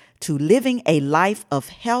approach to living a life of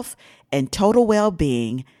health and total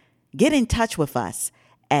well-being, get in touch with us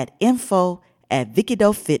at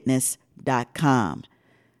info@VickiDoeFitness.com.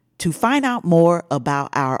 To find out more about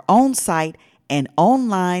our own site and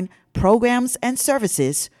online programs and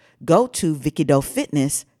services, go to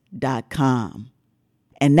VickiDoeFitness.com.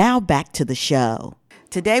 And now back to the show.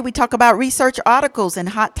 Today we talk about research articles and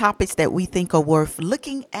hot topics that we think are worth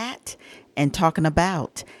looking at and talking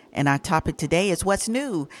about. And our topic today is what's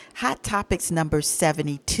new, Hot Topics number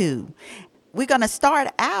 72. we're going to start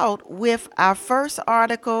out with our first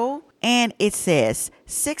article, and it says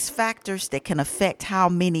 6 factors that can affect how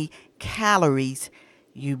many calories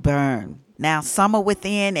you burn. Now, some are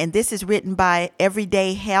within, and this is written by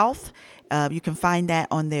Everyday Health. You can find that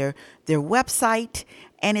on their website,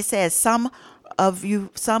 and it says some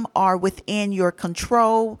are within your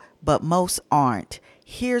control, but most aren't.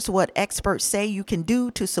 Here's what experts say you can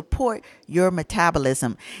do to support your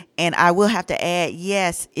metabolism. And I will have to add,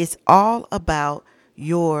 yes, it's all about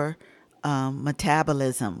your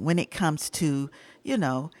metabolism when it comes to,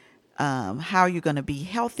 how you're going to be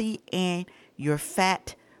healthy and your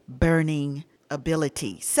fat burning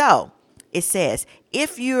ability. So it says,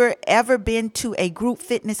 if you've ever been to a group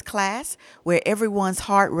fitness class where everyone's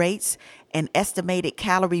heart rates and estimated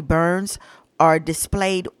calorie burns are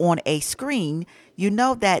displayed on a screen, you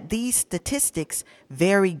know that these statistics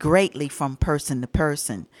vary greatly from person to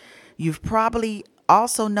person. You've probably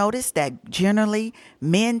also noticed that generally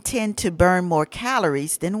men tend to burn more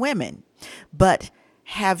calories than women. But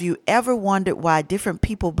have you ever wondered why different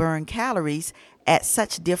people burn calories at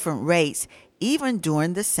such different rates, even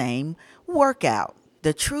during the same workout?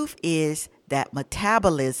 The truth is that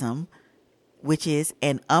metabolism, which is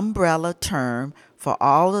an umbrella term for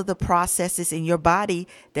all of the processes in your body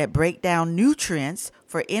that break down nutrients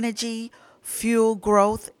for energy, fuel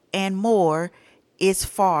growth, and more, is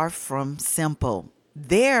far from simple.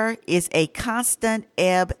 There is a constant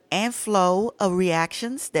ebb and flow of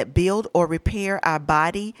reactions that build or repair our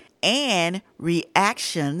body and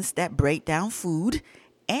reactions that break down food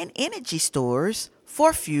and energy stores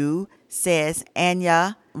for fuel, says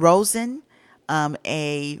Anya Rosen,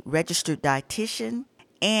 a registered dietitian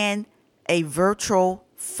and a virtual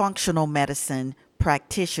functional medicine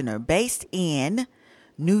practitioner based in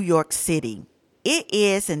New York City. It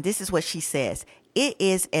is, and this is what she says, it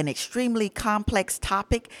is an extremely complex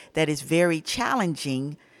topic that is very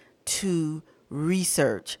challenging to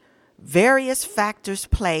research. Various factors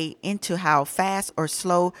play into how fast or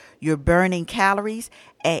slow you're burning calories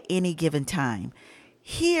at any given time.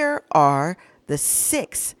 Here are the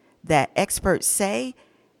 6 that experts say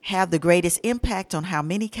have the greatest impact on how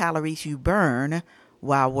many calories you burn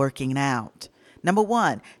while working out. Number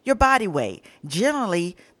 1, your body weight.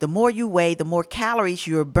 Generally, the more you weigh, the more calories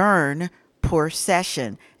you burn per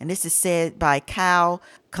session. And this is said by Kyle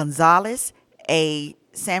Gonzalez, a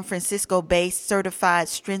San Francisco-based certified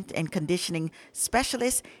strength and conditioning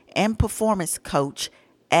specialist and performance coach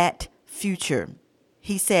at Future.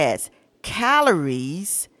 He says,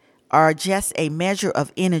 calories are just a measure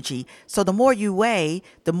of energy. So the more you weigh,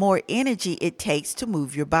 the more energy it takes to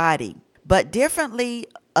move your body. But differently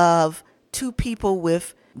of 2 people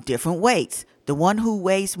with different weights. The one who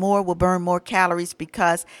weighs more will burn more calories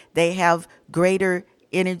because they have greater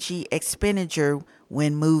energy expenditure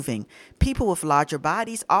when moving. People with larger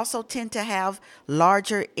bodies also tend to have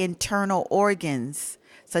larger internal organs,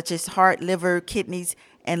 such as heart, liver, kidneys,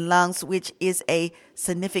 and lungs, which is a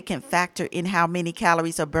significant factor in how many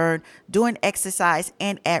calories are burned during exercise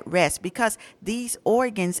and at rest, because these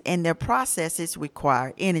organs and their processes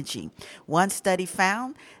require energy. One study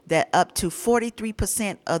found that up to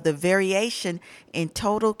 43% of the variation in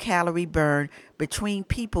total calorie burn between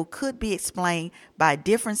people could be explained by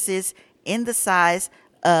differences in the size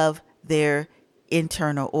of their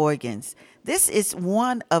internal organs. This is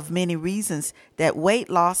one of many reasons that weight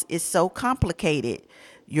loss is so complicated.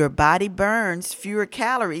 Your body burns fewer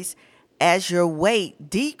calories as your weight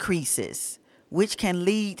decreases, which can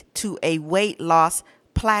lead to a weight loss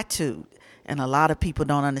plateau. And a lot of people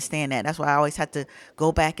don't understand that. That's why I always have to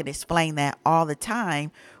go back and explain that all the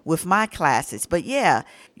time with my classes. But yeah,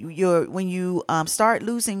 when you start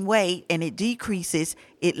losing weight and it decreases,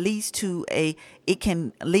 it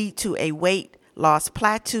can lead to a weight loss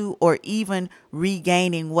plateau or even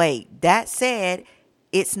regaining weight. That said,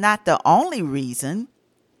 it's not the only reason.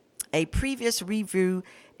 A previous review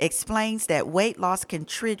explains that weight loss can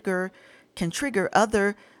trigger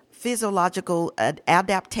other physiological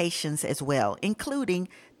adaptations as well, including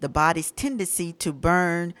the body's tendency to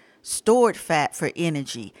burn stored fat for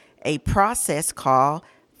energy, a process called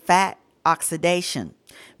fat oxidation,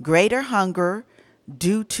 greater hunger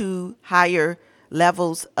due to higher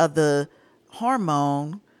levels of the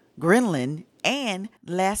hormone ghrelin, and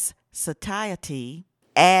less satiety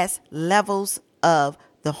as levels of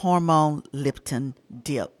the hormone leptin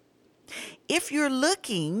dip. If you're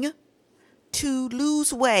looking to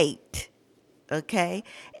lose weight, okay,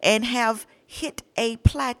 and have hit a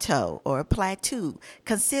plateau,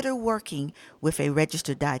 consider working with a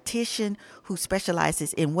registered dietitian who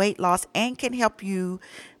specializes in weight loss and can help you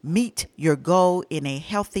meet your goal in a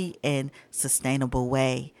healthy and sustainable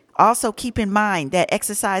way. Also, keep in mind that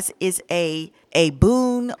exercise is a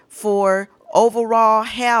boon for overall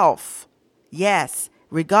health. Yes,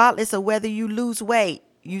 regardless of whether you lose weight,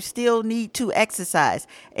 you still need to exercise.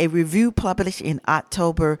 A review published in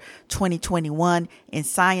October 2021 in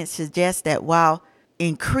Science suggests that while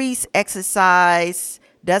increased exercise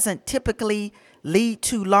doesn't typically lead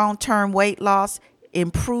to long-term weight loss,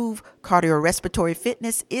 improved cardiorespiratory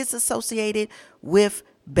fitness is associated with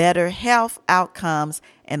better health outcomes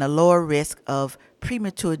and a lower risk of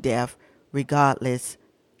premature death regardless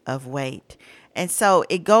of weight. And so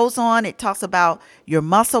it goes on, it talks about your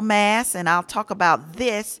muscle mass, and I'll talk about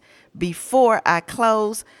this before I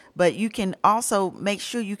close, but you can also make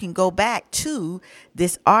sure you can go back to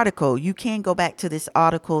this article. You can go back to this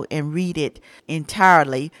article and read it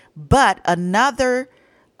entirely. But another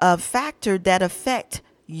factor that affect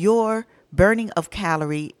your burning of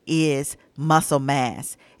calorie is muscle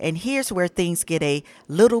mass. And here's where things get a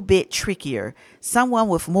little bit trickier. Someone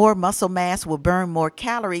with more muscle mass will burn more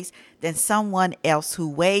calories than someone else who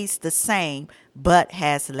weighs the same but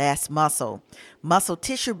has less muscle. Muscle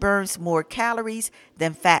tissue burns more calories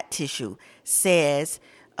than fat tissue, says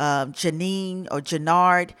Janine or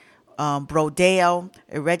Jannard Brodale,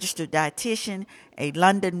 a registered dietitian, a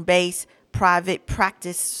London-based private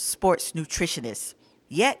practice sports nutritionist.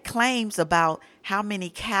 Yet claims about how many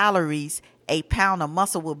calories a pound of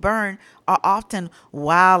muscle will burn are often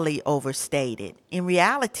wildly overstated. In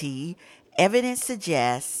reality, evidence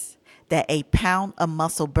suggests that a pound of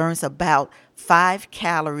muscle burns about 5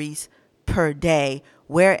 calories per day,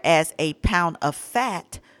 whereas a pound of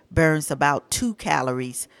fat burns about 2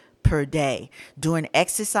 calories per day. During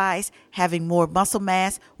exercise, having more muscle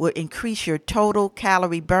mass will increase your total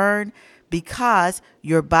calorie burn because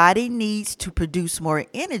your body needs to produce more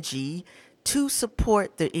energy to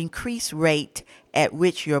support the increased rate at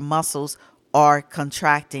which your muscles are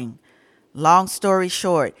contracting. Long story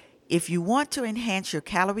short, if you want to enhance your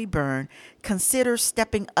calorie burn, consider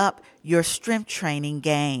stepping up your strength training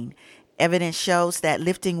gain. Evidence shows that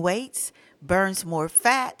lifting weights burns more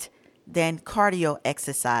fat than cardio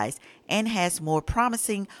exercise and has more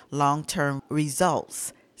promising long-term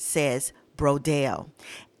results, says Brodale,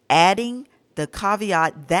 adding the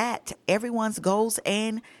caveat that everyone's goals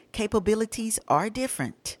and capabilities are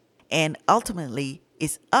different, and ultimately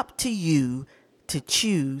it's up to you to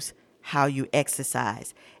choose how you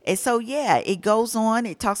exercise. And so, yeah, it goes on.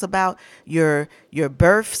 It talks about your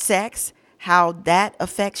birth sex, how that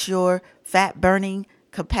affects your fat burning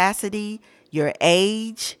capacity, your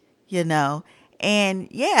age, and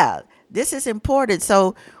yeah, this is important.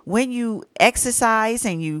 So when you exercise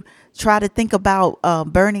and you try to think about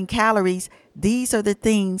burning calories, these are the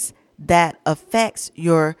things that affects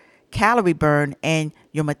your calorie burn and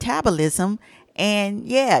your metabolism. And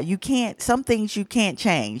yeah, some things you can't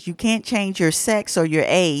change. You can't change your sex or your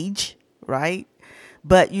age, right?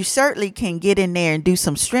 But you certainly can get in there and do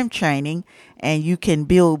some strength training, and you can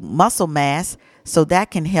build muscle mass, so that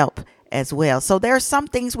can help as well. So there are some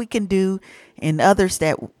things we can do and others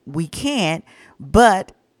that we can't,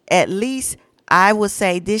 but at least I would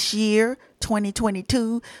say this year,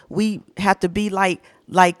 2022, we have to be like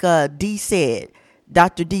D said,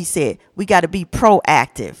 Dr. D said, we got to be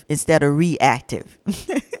proactive instead of reactive.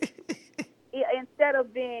 Yeah, instead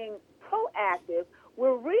of being proactive,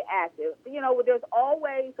 we're reactive. There's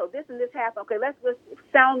always, so this and this happened. Okay, let's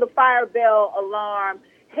sound the fire bell alarm,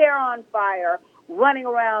 hair on fire, running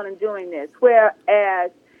around and doing this.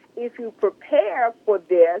 Whereas if you prepare for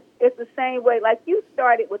this, it's the same way, like you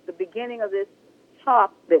started with the beginning of this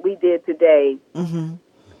talk that we did today. Mm-hmm.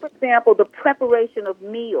 For example, the preparation of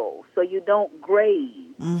meals so you don't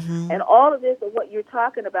graze. Mm-hmm. And all of this, of what you're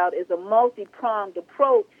talking about, is a multi-pronged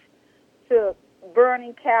approach to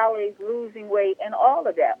burning calories, losing weight, and all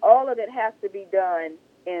of that. All of it has to be done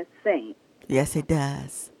in sync. Yes, it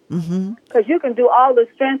does. Mm-hmm. Because you can do all the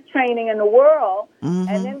strength training in the world, mm-hmm.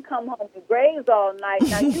 and then come home and graze all night.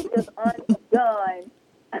 Now you just undone.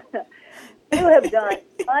 You have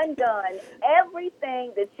undone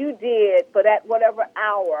everything that you did for that whatever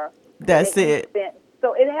hour. That's it. Spent.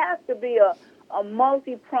 So it has to be a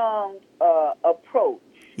multi-pronged approach.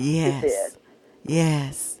 Yes. To this.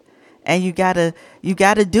 Yes. And you gotta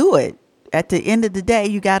do it. At the end of the day,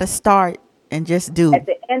 you gotta start and just do. At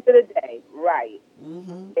the end of the day, right.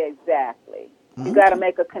 Mm-hmm. Exactly. Mm-hmm. You got to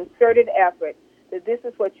make a concerted effort that this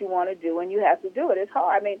is what you want to do, and you have to do it. It's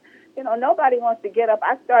hard. I mean, nobody wants to get up.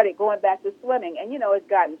 I started going back to swimming, and, it's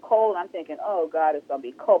gotten cold. I'm thinking, oh, God, it's going to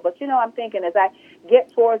be cold. But, I'm thinking as I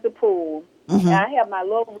get towards the pool, Mm-hmm. And I have my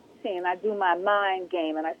little routine. I do my mind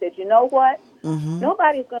game, and I said, you know what? Mm-hmm.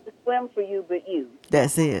 Nobody's going to swim for you but you.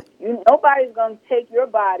 That's it. Nobody's going to take your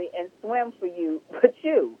body and swim for you but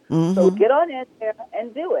you. So Mm-hmm. get on in there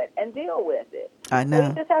and do it and deal with it. I So you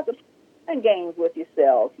know. just have to play games with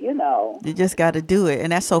yourself, you know. You just got to do it.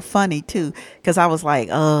 And that's so funny, too, because I was like,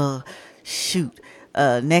 oh, shoot.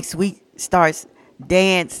 Next week starts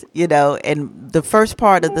dance, and the first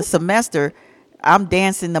part of the semester, I'm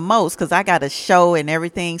dancing the most because I got a show and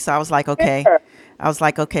everything. So I was like, okay. Sure.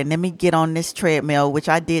 Let me get on this treadmill, which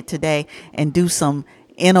I did today, and do some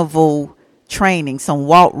interval training, some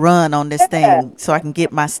walk run on this Yes. thing so I can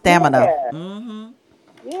get my stamina. Yes.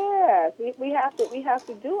 Yes. We have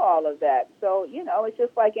to do all of that. So, it's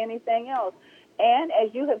just like anything else. And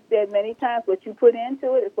as you have said many times, what you put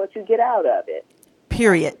into it is what you get out of it.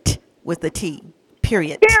 Period. With the T.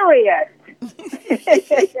 Period. Period.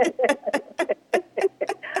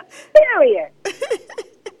 Period.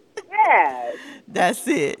 Yes. That's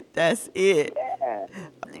it. That's it. Yes.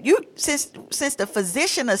 You since the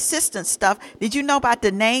physician assistant stuff, did you know about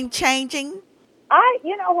the name changing?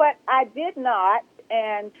 You know what? I did not,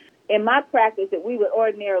 and in my practice that we would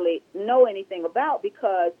ordinarily know anything about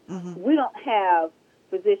because we don't have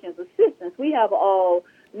physician's assistants. We have all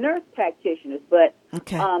nurse practitioners, but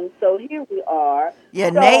Okay. so here we are.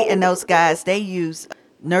 Yeah, So, Nate and those guys, they use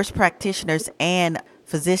nurse practitioners and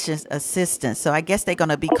physician's assistants. So I guess they're going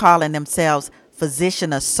to be calling themselves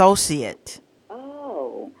physician associate.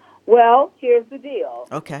 Oh, well, here's the deal.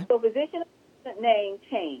 Okay. So physician assistant name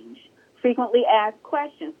change. Frequently asked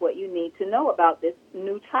questions, what you need to know about this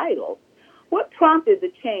new title. What prompted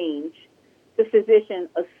the change to physician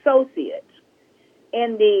associate?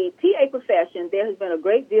 In the PA profession, there has been a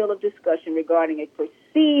great deal of discussion regarding a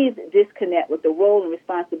perceived disconnect with the role and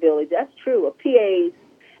responsibility, that's true, of PAs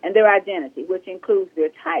and their identity, which includes their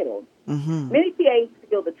title. Many PAs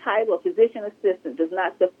feel the title of physician assistant does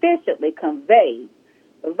not sufficiently convey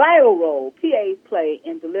the vital role PAs play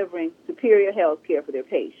in delivering superior health care for their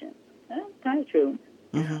patients. That's kind of true.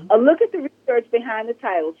 A look at the research behind the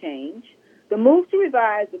title change. The move to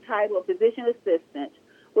revise the title of physician assistant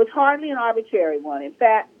was hardly an arbitrary one. In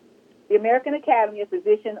fact, the American Academy of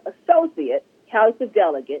Physician Associates, House of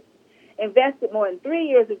Delegates, invested more than 3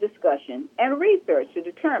 years of discussion and research to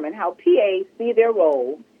determine how PAs see their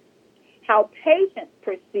roles, how patients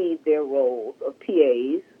perceive their roles of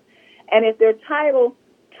PAs, and if their title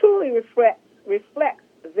truly reflects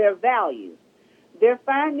their values. Their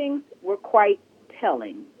findings were quite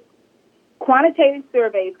telling. Quantitative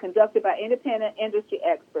surveys conducted by independent industry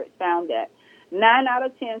experts found that 9 out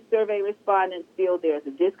of 10 survey respondents feel there is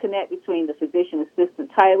a disconnect between the physician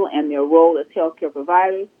assistant title and their role as healthcare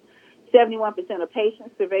providers. 71% of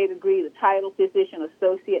patients surveyed agree the title physician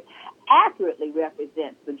associate accurately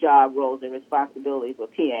represents the job roles and responsibilities of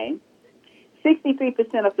PA.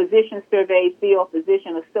 63% of physicians surveyed feel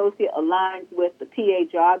physician associate aligns with the PA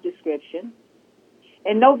job description.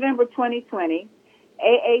 In November 2020,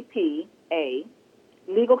 AAPA,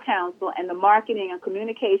 legal counsel, and the marketing and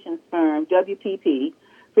communications firm WPP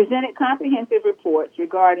presented comprehensive reports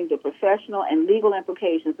regarding the professional and legal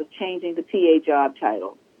implications of changing the PA job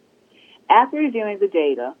title. After reviewing the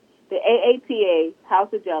data, the AAPA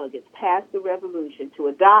House of Delegates passed the resolution to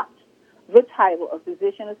adopt the title of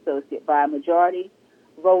physician associate by a majority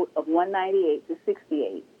vote of 198 to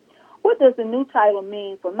 68. What does the new title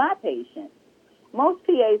mean for my patients? Most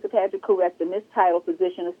PAs have had to correct the mistitled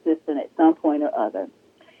physician assistant at some point or other.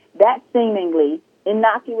 That seemingly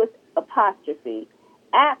innocuous apostrophe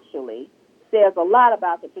actually says a lot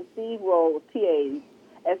about the perceived role of PAs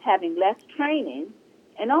as having less training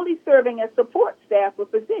and only serving as support staff for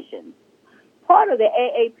physicians. Part of the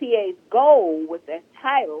AAPA's goal with that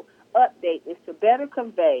title update is to better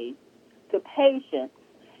convey to patients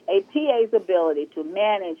a PA's ability to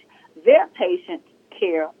manage their patient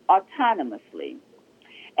care autonomously.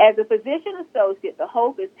 As a physician associate, the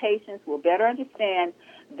hope is patients will better understand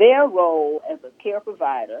their role as a care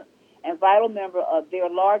provider and vital member of their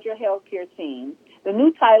larger healthcare team. The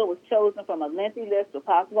new title was chosen from a lengthy list of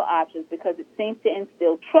possible options because it seems to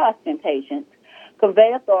instill trust in patients,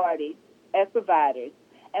 convey authority as providers,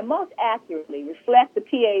 and most accurately reflect the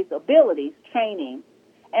PA's abilities, training,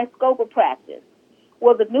 and scope of practice.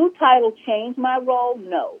 Will the new title change my role?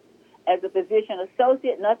 No. As a physician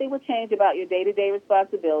associate, nothing will change about your day-to-day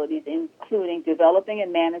responsibilities, including developing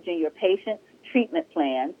and managing your patient's treatment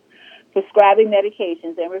plans, prescribing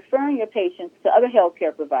medications, and referring your patients to other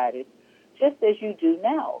healthcare providers, just as you do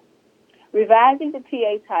now. Revising the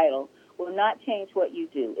PA title will not change what you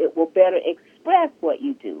do. It will better express what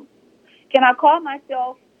you do. Can I call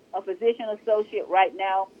myself a physician associate right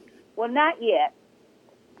now? Well, not yet.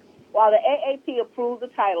 While the AAP approved the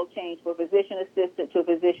title change for physician assistant to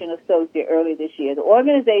physician associate early this year, the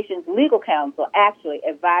organization's legal counsel actually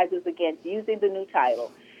advises against using the new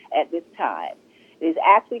title at this time. It is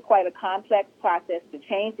actually quite a complex process to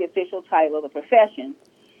change the official title of the profession,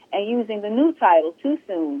 and using the new title too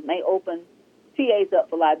soon may open PAs up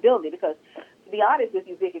for liability because, to be honest with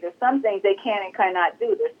you, Vicki, there's some things they can and cannot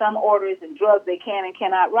do. There's some orders and drugs they can and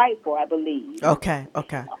cannot write for, I believe. Okay.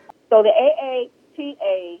 So the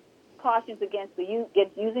AAPA cautions against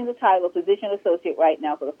using the title of physician associate right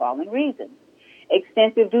now for the following reasons.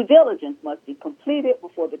 Extensive due diligence must be completed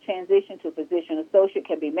before the transition to physician associate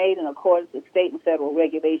can be made in accordance with state and federal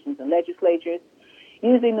regulations and legislatures.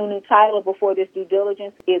 Using the new title before this due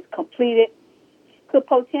diligence is completed could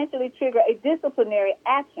potentially trigger a disciplinary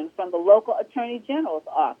action from the local attorney general's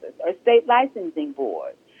office or state licensing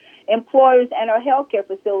board. Employers and our healthcare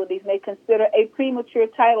facilities may consider a premature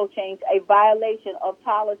title change a violation of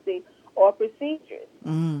policy or procedures.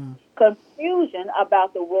 Confusion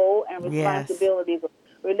about the role and responsibilities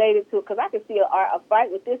related to, because I could see a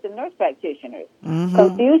fight with this in nurse practitioners.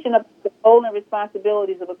 Confusion about the role and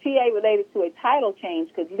responsibilities of a PA related to a title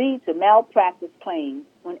change could lead to malpractice claims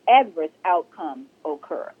when adverse outcomes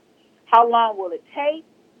occur. How long will it take?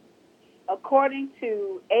 According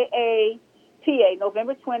to AAPA,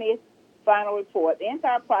 November 20th final report, the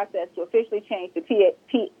entire process to officially change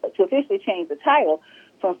the title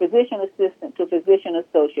from physician assistant to physician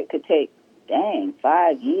associate could take,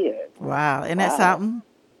 5 years. Wow. Isn't that something?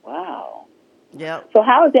 Wow. Yep. So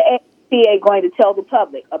how is the AAPA going to tell the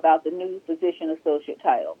public about the new physician associate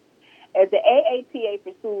title? As the AAPA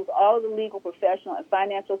pursues all of the legal, professional, and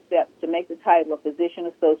financial steps to make the title of physician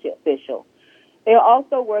associate official, they are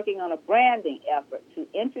also working on a branding effort to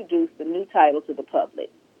introduce the new title to the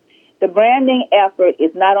public. The branding effort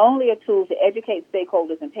is not only a tool to educate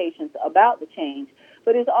stakeholders and patients about the change,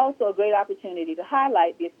 but is also a great opportunity to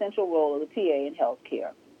highlight the essential role of the PA in healthcare.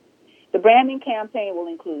 The branding campaign will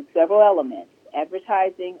include several elements: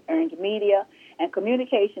 advertising, earned media, and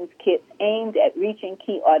communications kits aimed at reaching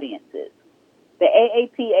key audiences. The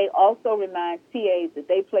AAPA also reminds PAs that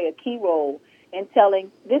they play a key role in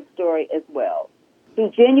telling this story as well.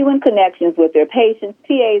 Through genuine connections with their patients,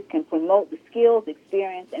 PAs can promote the skills,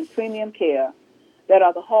 experience, and premium care that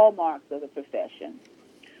are the hallmarks of the profession.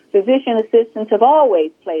 Physician assistants have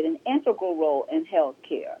always played an integral role in health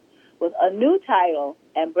care. With a new title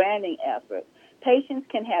and branding effort, patients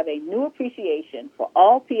can have a new appreciation for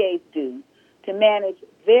all PAs do to manage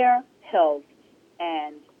their health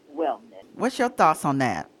and wellness. What's your thoughts on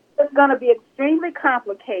that? It's going to be extremely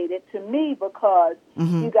complicated to me because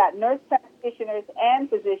you got nurse practitioners and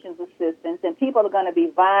physician's assistants, and people are going to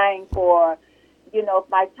be vying for, if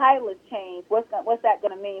my title is changed, what's that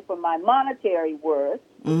going to mean for my monetary worth?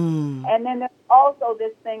 And then there's also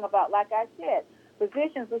this thing about, like I said,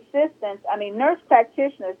 physician's assistants. Nurse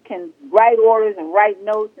practitioners can write orders and write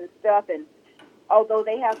notes and stuff, and although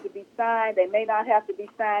they have to be signed, they may not have to be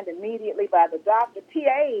signed immediately by the doctor.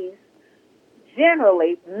 PAs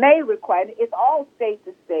generally may require, it's all state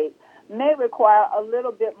to state, may require a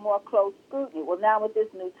little bit more close scrutiny. Well, now with this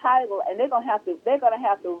new title, and they're going to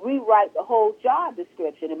have to rewrite the whole job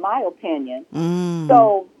description, in my opinion.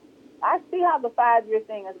 So I see how the 5-year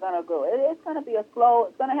thing is going to go. It's going to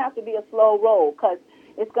have to be a slow roll because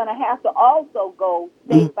it's going to have to also go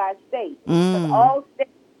state by state. Because all states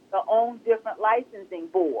have their own different licensing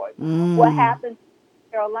boards. What happens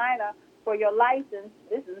in Carolina for your license,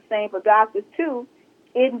 this is the same for doctors too,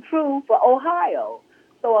 isn't true for Ohio.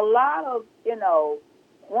 So a lot of,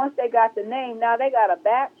 once they got the name, now they got to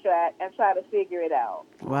backtrack and try to figure it out.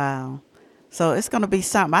 Wow. So it's going to be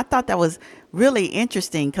something. I thought that was really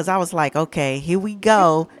interesting because I was like, okay, here we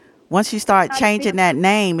go. Once you start changing that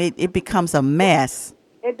name, it becomes a mess.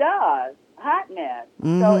 It does. Hot mess.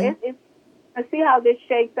 So it's to see how this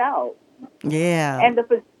shakes out. Yeah. And the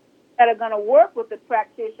physicians that are going to work with the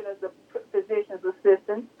practitioners, the physician's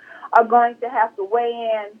assistants, are going to have to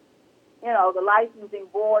weigh in, the licensing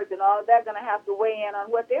boards and all of that, going to have to weigh in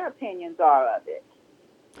on what their opinions are of it.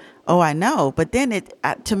 Oh, I know. But then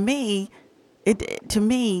to me,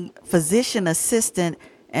 physician assistant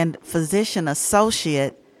and physician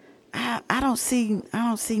associate, I don't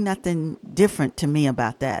see nothing different to me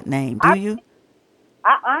about that name. Do you?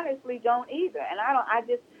 I honestly don't either. And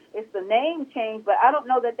it's the name change, but I don't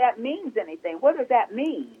know that means anything. What does that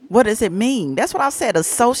mean? What does it mean? That's what I said,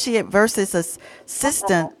 associate versus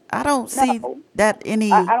assistant. I don't see that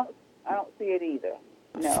any. I don't see it either.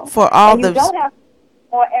 No. For all and you don't have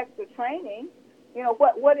more extra training.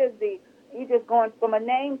 What is you're just going from a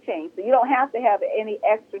name change, so you don't have to have any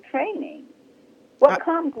extra training. What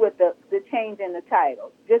comes with the change in the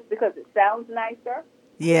title? Just because it sounds nicer?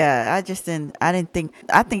 Yeah,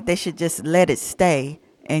 I think they should just let it stay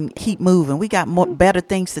and keep moving. We got better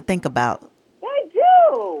things to think about. They do.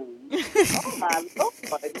 Oh my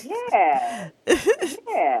Lord, yeah.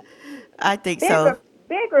 Yeah. I think so.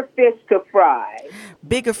 Bigger fish to fry.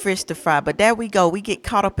 Bigger fish to fry. But there we go. We get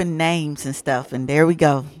caught up in names and stuff, and there we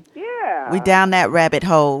go. Yeah. We down that rabbit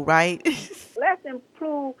hole, right? Let's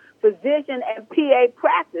improve physician and PA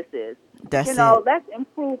practices. That's it. Let's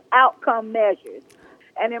improve outcome measures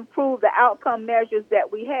and improve the outcome measures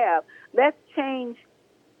that we have. Let's change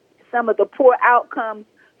some of the poor outcomes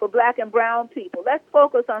for black and brown people. Let's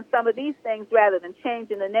focus on some of these things rather than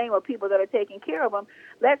changing the name of people that are taking care of them.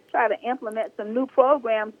 Let's try to implement some new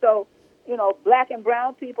programs so, black and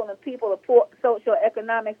brown people and people of poor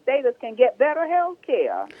socioeconomic status can get better health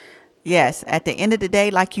care. Yes, at the end of the day,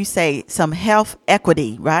 like you say, some health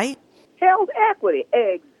equity, right? Health equity,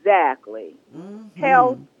 exactly. Mm-hmm.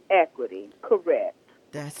 Health equity, correct.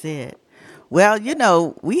 That's it. Well,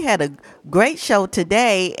 we had a great show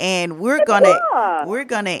today, and we're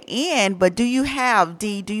gonna end. But do you have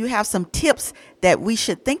some tips that we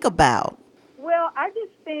should think about? Well, I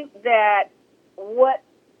just think that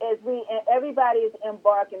everybody is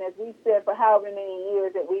embarking, as we said, for however many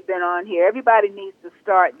years that we've been on here. Everybody needs to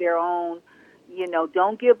start their own.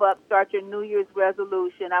 Don't give up. Start your New Year's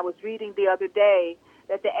resolution. I was reading the other day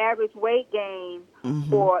that the average weight gain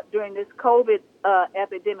during this COVID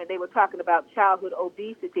epidemic, they were talking about childhood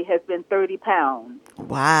obesity, has been 30 pounds.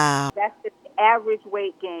 Wow. That's the average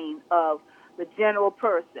weight gain of the general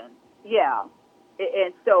person. Yeah.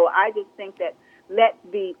 And so I just think that let's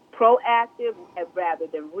be proactive rather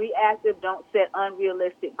than reactive. Don't set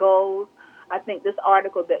unrealistic goals. I think this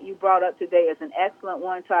article that you brought up today is an excellent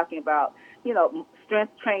one, talking about,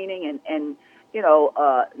 strength training and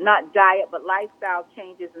not diet, but lifestyle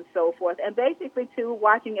changes and so forth. And basically, too,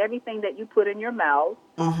 watching everything that you put in your mouth,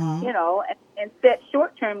 and set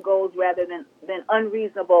short-term goals rather than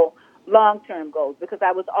unreasonable long-term goals. Because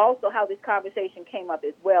I was also, how this conversation came up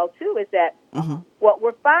as well, too, is that what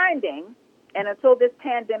we're finding, and until this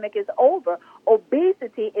pandemic is over,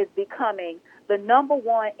 obesity is becoming the number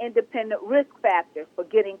one independent risk factor for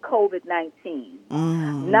getting COVID-19.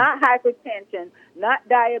 Not hypertension, not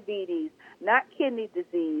diabetes, not kidney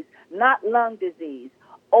disease, not lung disease,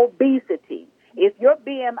 obesity. If your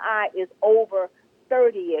BMI is over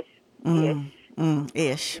 30-ish,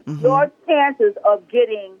 your chances of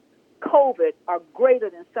getting COVID are greater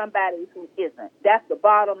than somebody who isn't. That's the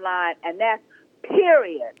bottom line, and that's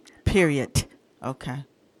period. Period. Okay.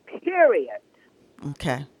 Period.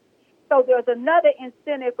 Okay. So there's another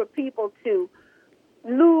incentive for people to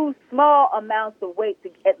lose small amounts of weight to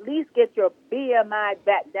at least get your BMI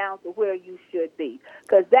back down to where you should be.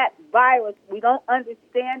 Because that virus, we don't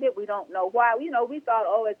understand it. We don't know why. We thought,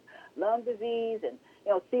 it's lung disease and,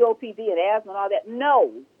 COPD and asthma and all that.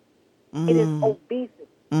 No, it is obesity.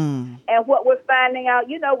 And what we're finding out,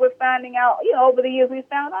 over the years, we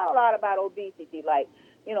found out a lot about obesity. Like,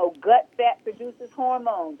 gut fat produces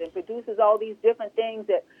hormones and produces all these different things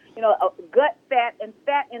that, gut fat and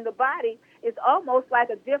fat in the body is almost like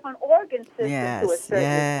a different organ system to a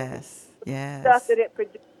certain extent. Yes. Stuff that it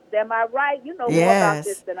produces. Am I right? You know more about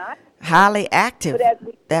this than I. Highly active. But as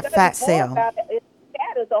we that fat cell. That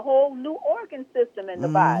is a whole new organ system in the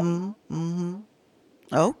body.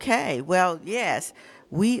 Okay. Well, yes.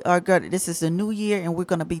 We are good. This is a new year, and we're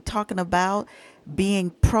going to be talking about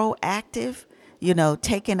being proactive,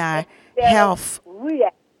 taking our health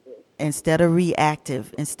instead of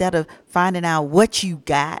reactive. Instead of finding out what you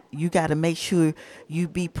got to make sure you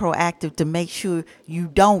be proactive to make sure you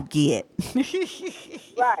don't get.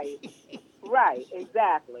 Right,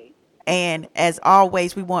 exactly. And as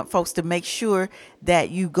always, we want folks to make sure that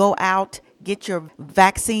you go out, get your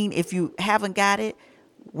vaccine. If you haven't got it,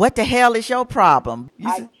 what the hell is your problem?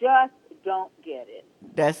 I just don't get it.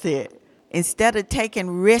 That's it. Instead of taking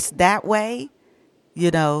risks that way,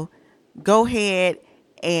 go ahead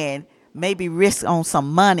and maybe risk on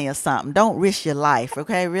some money or something. Don't risk your life,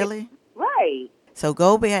 okay, really? Right. So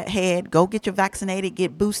go ahead, go get your vaccinated,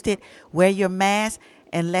 get boosted, wear your mask,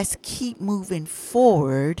 and let's keep moving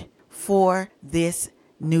forward for this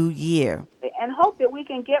new year. And hope that we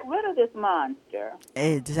can get rid of this monster.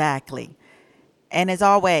 Exactly. And as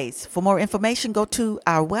always, for more information, go to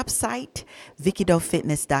our website,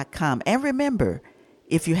 VickiDoeFitness.com. And remember,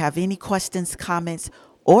 if you have any questions, comments,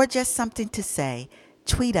 or just something to say,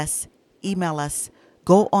 tweet us, email us,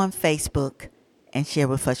 go on Facebook, and share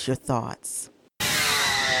with us your thoughts.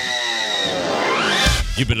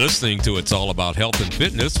 You've been listening to It's All About Health and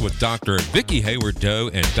Fitness with Dr. Vicki Hayward Doe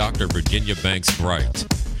and Dr. Virginia Banks Bright.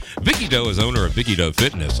 Vicki Doe is owner of Vicki Doe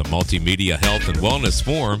Fitness, a multimedia health and wellness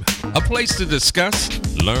forum, a place to discuss,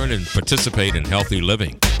 learn, and participate in healthy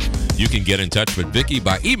living. You can get in touch with Vicki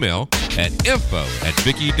by email at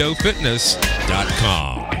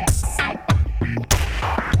info@VickiDoeFitness.com.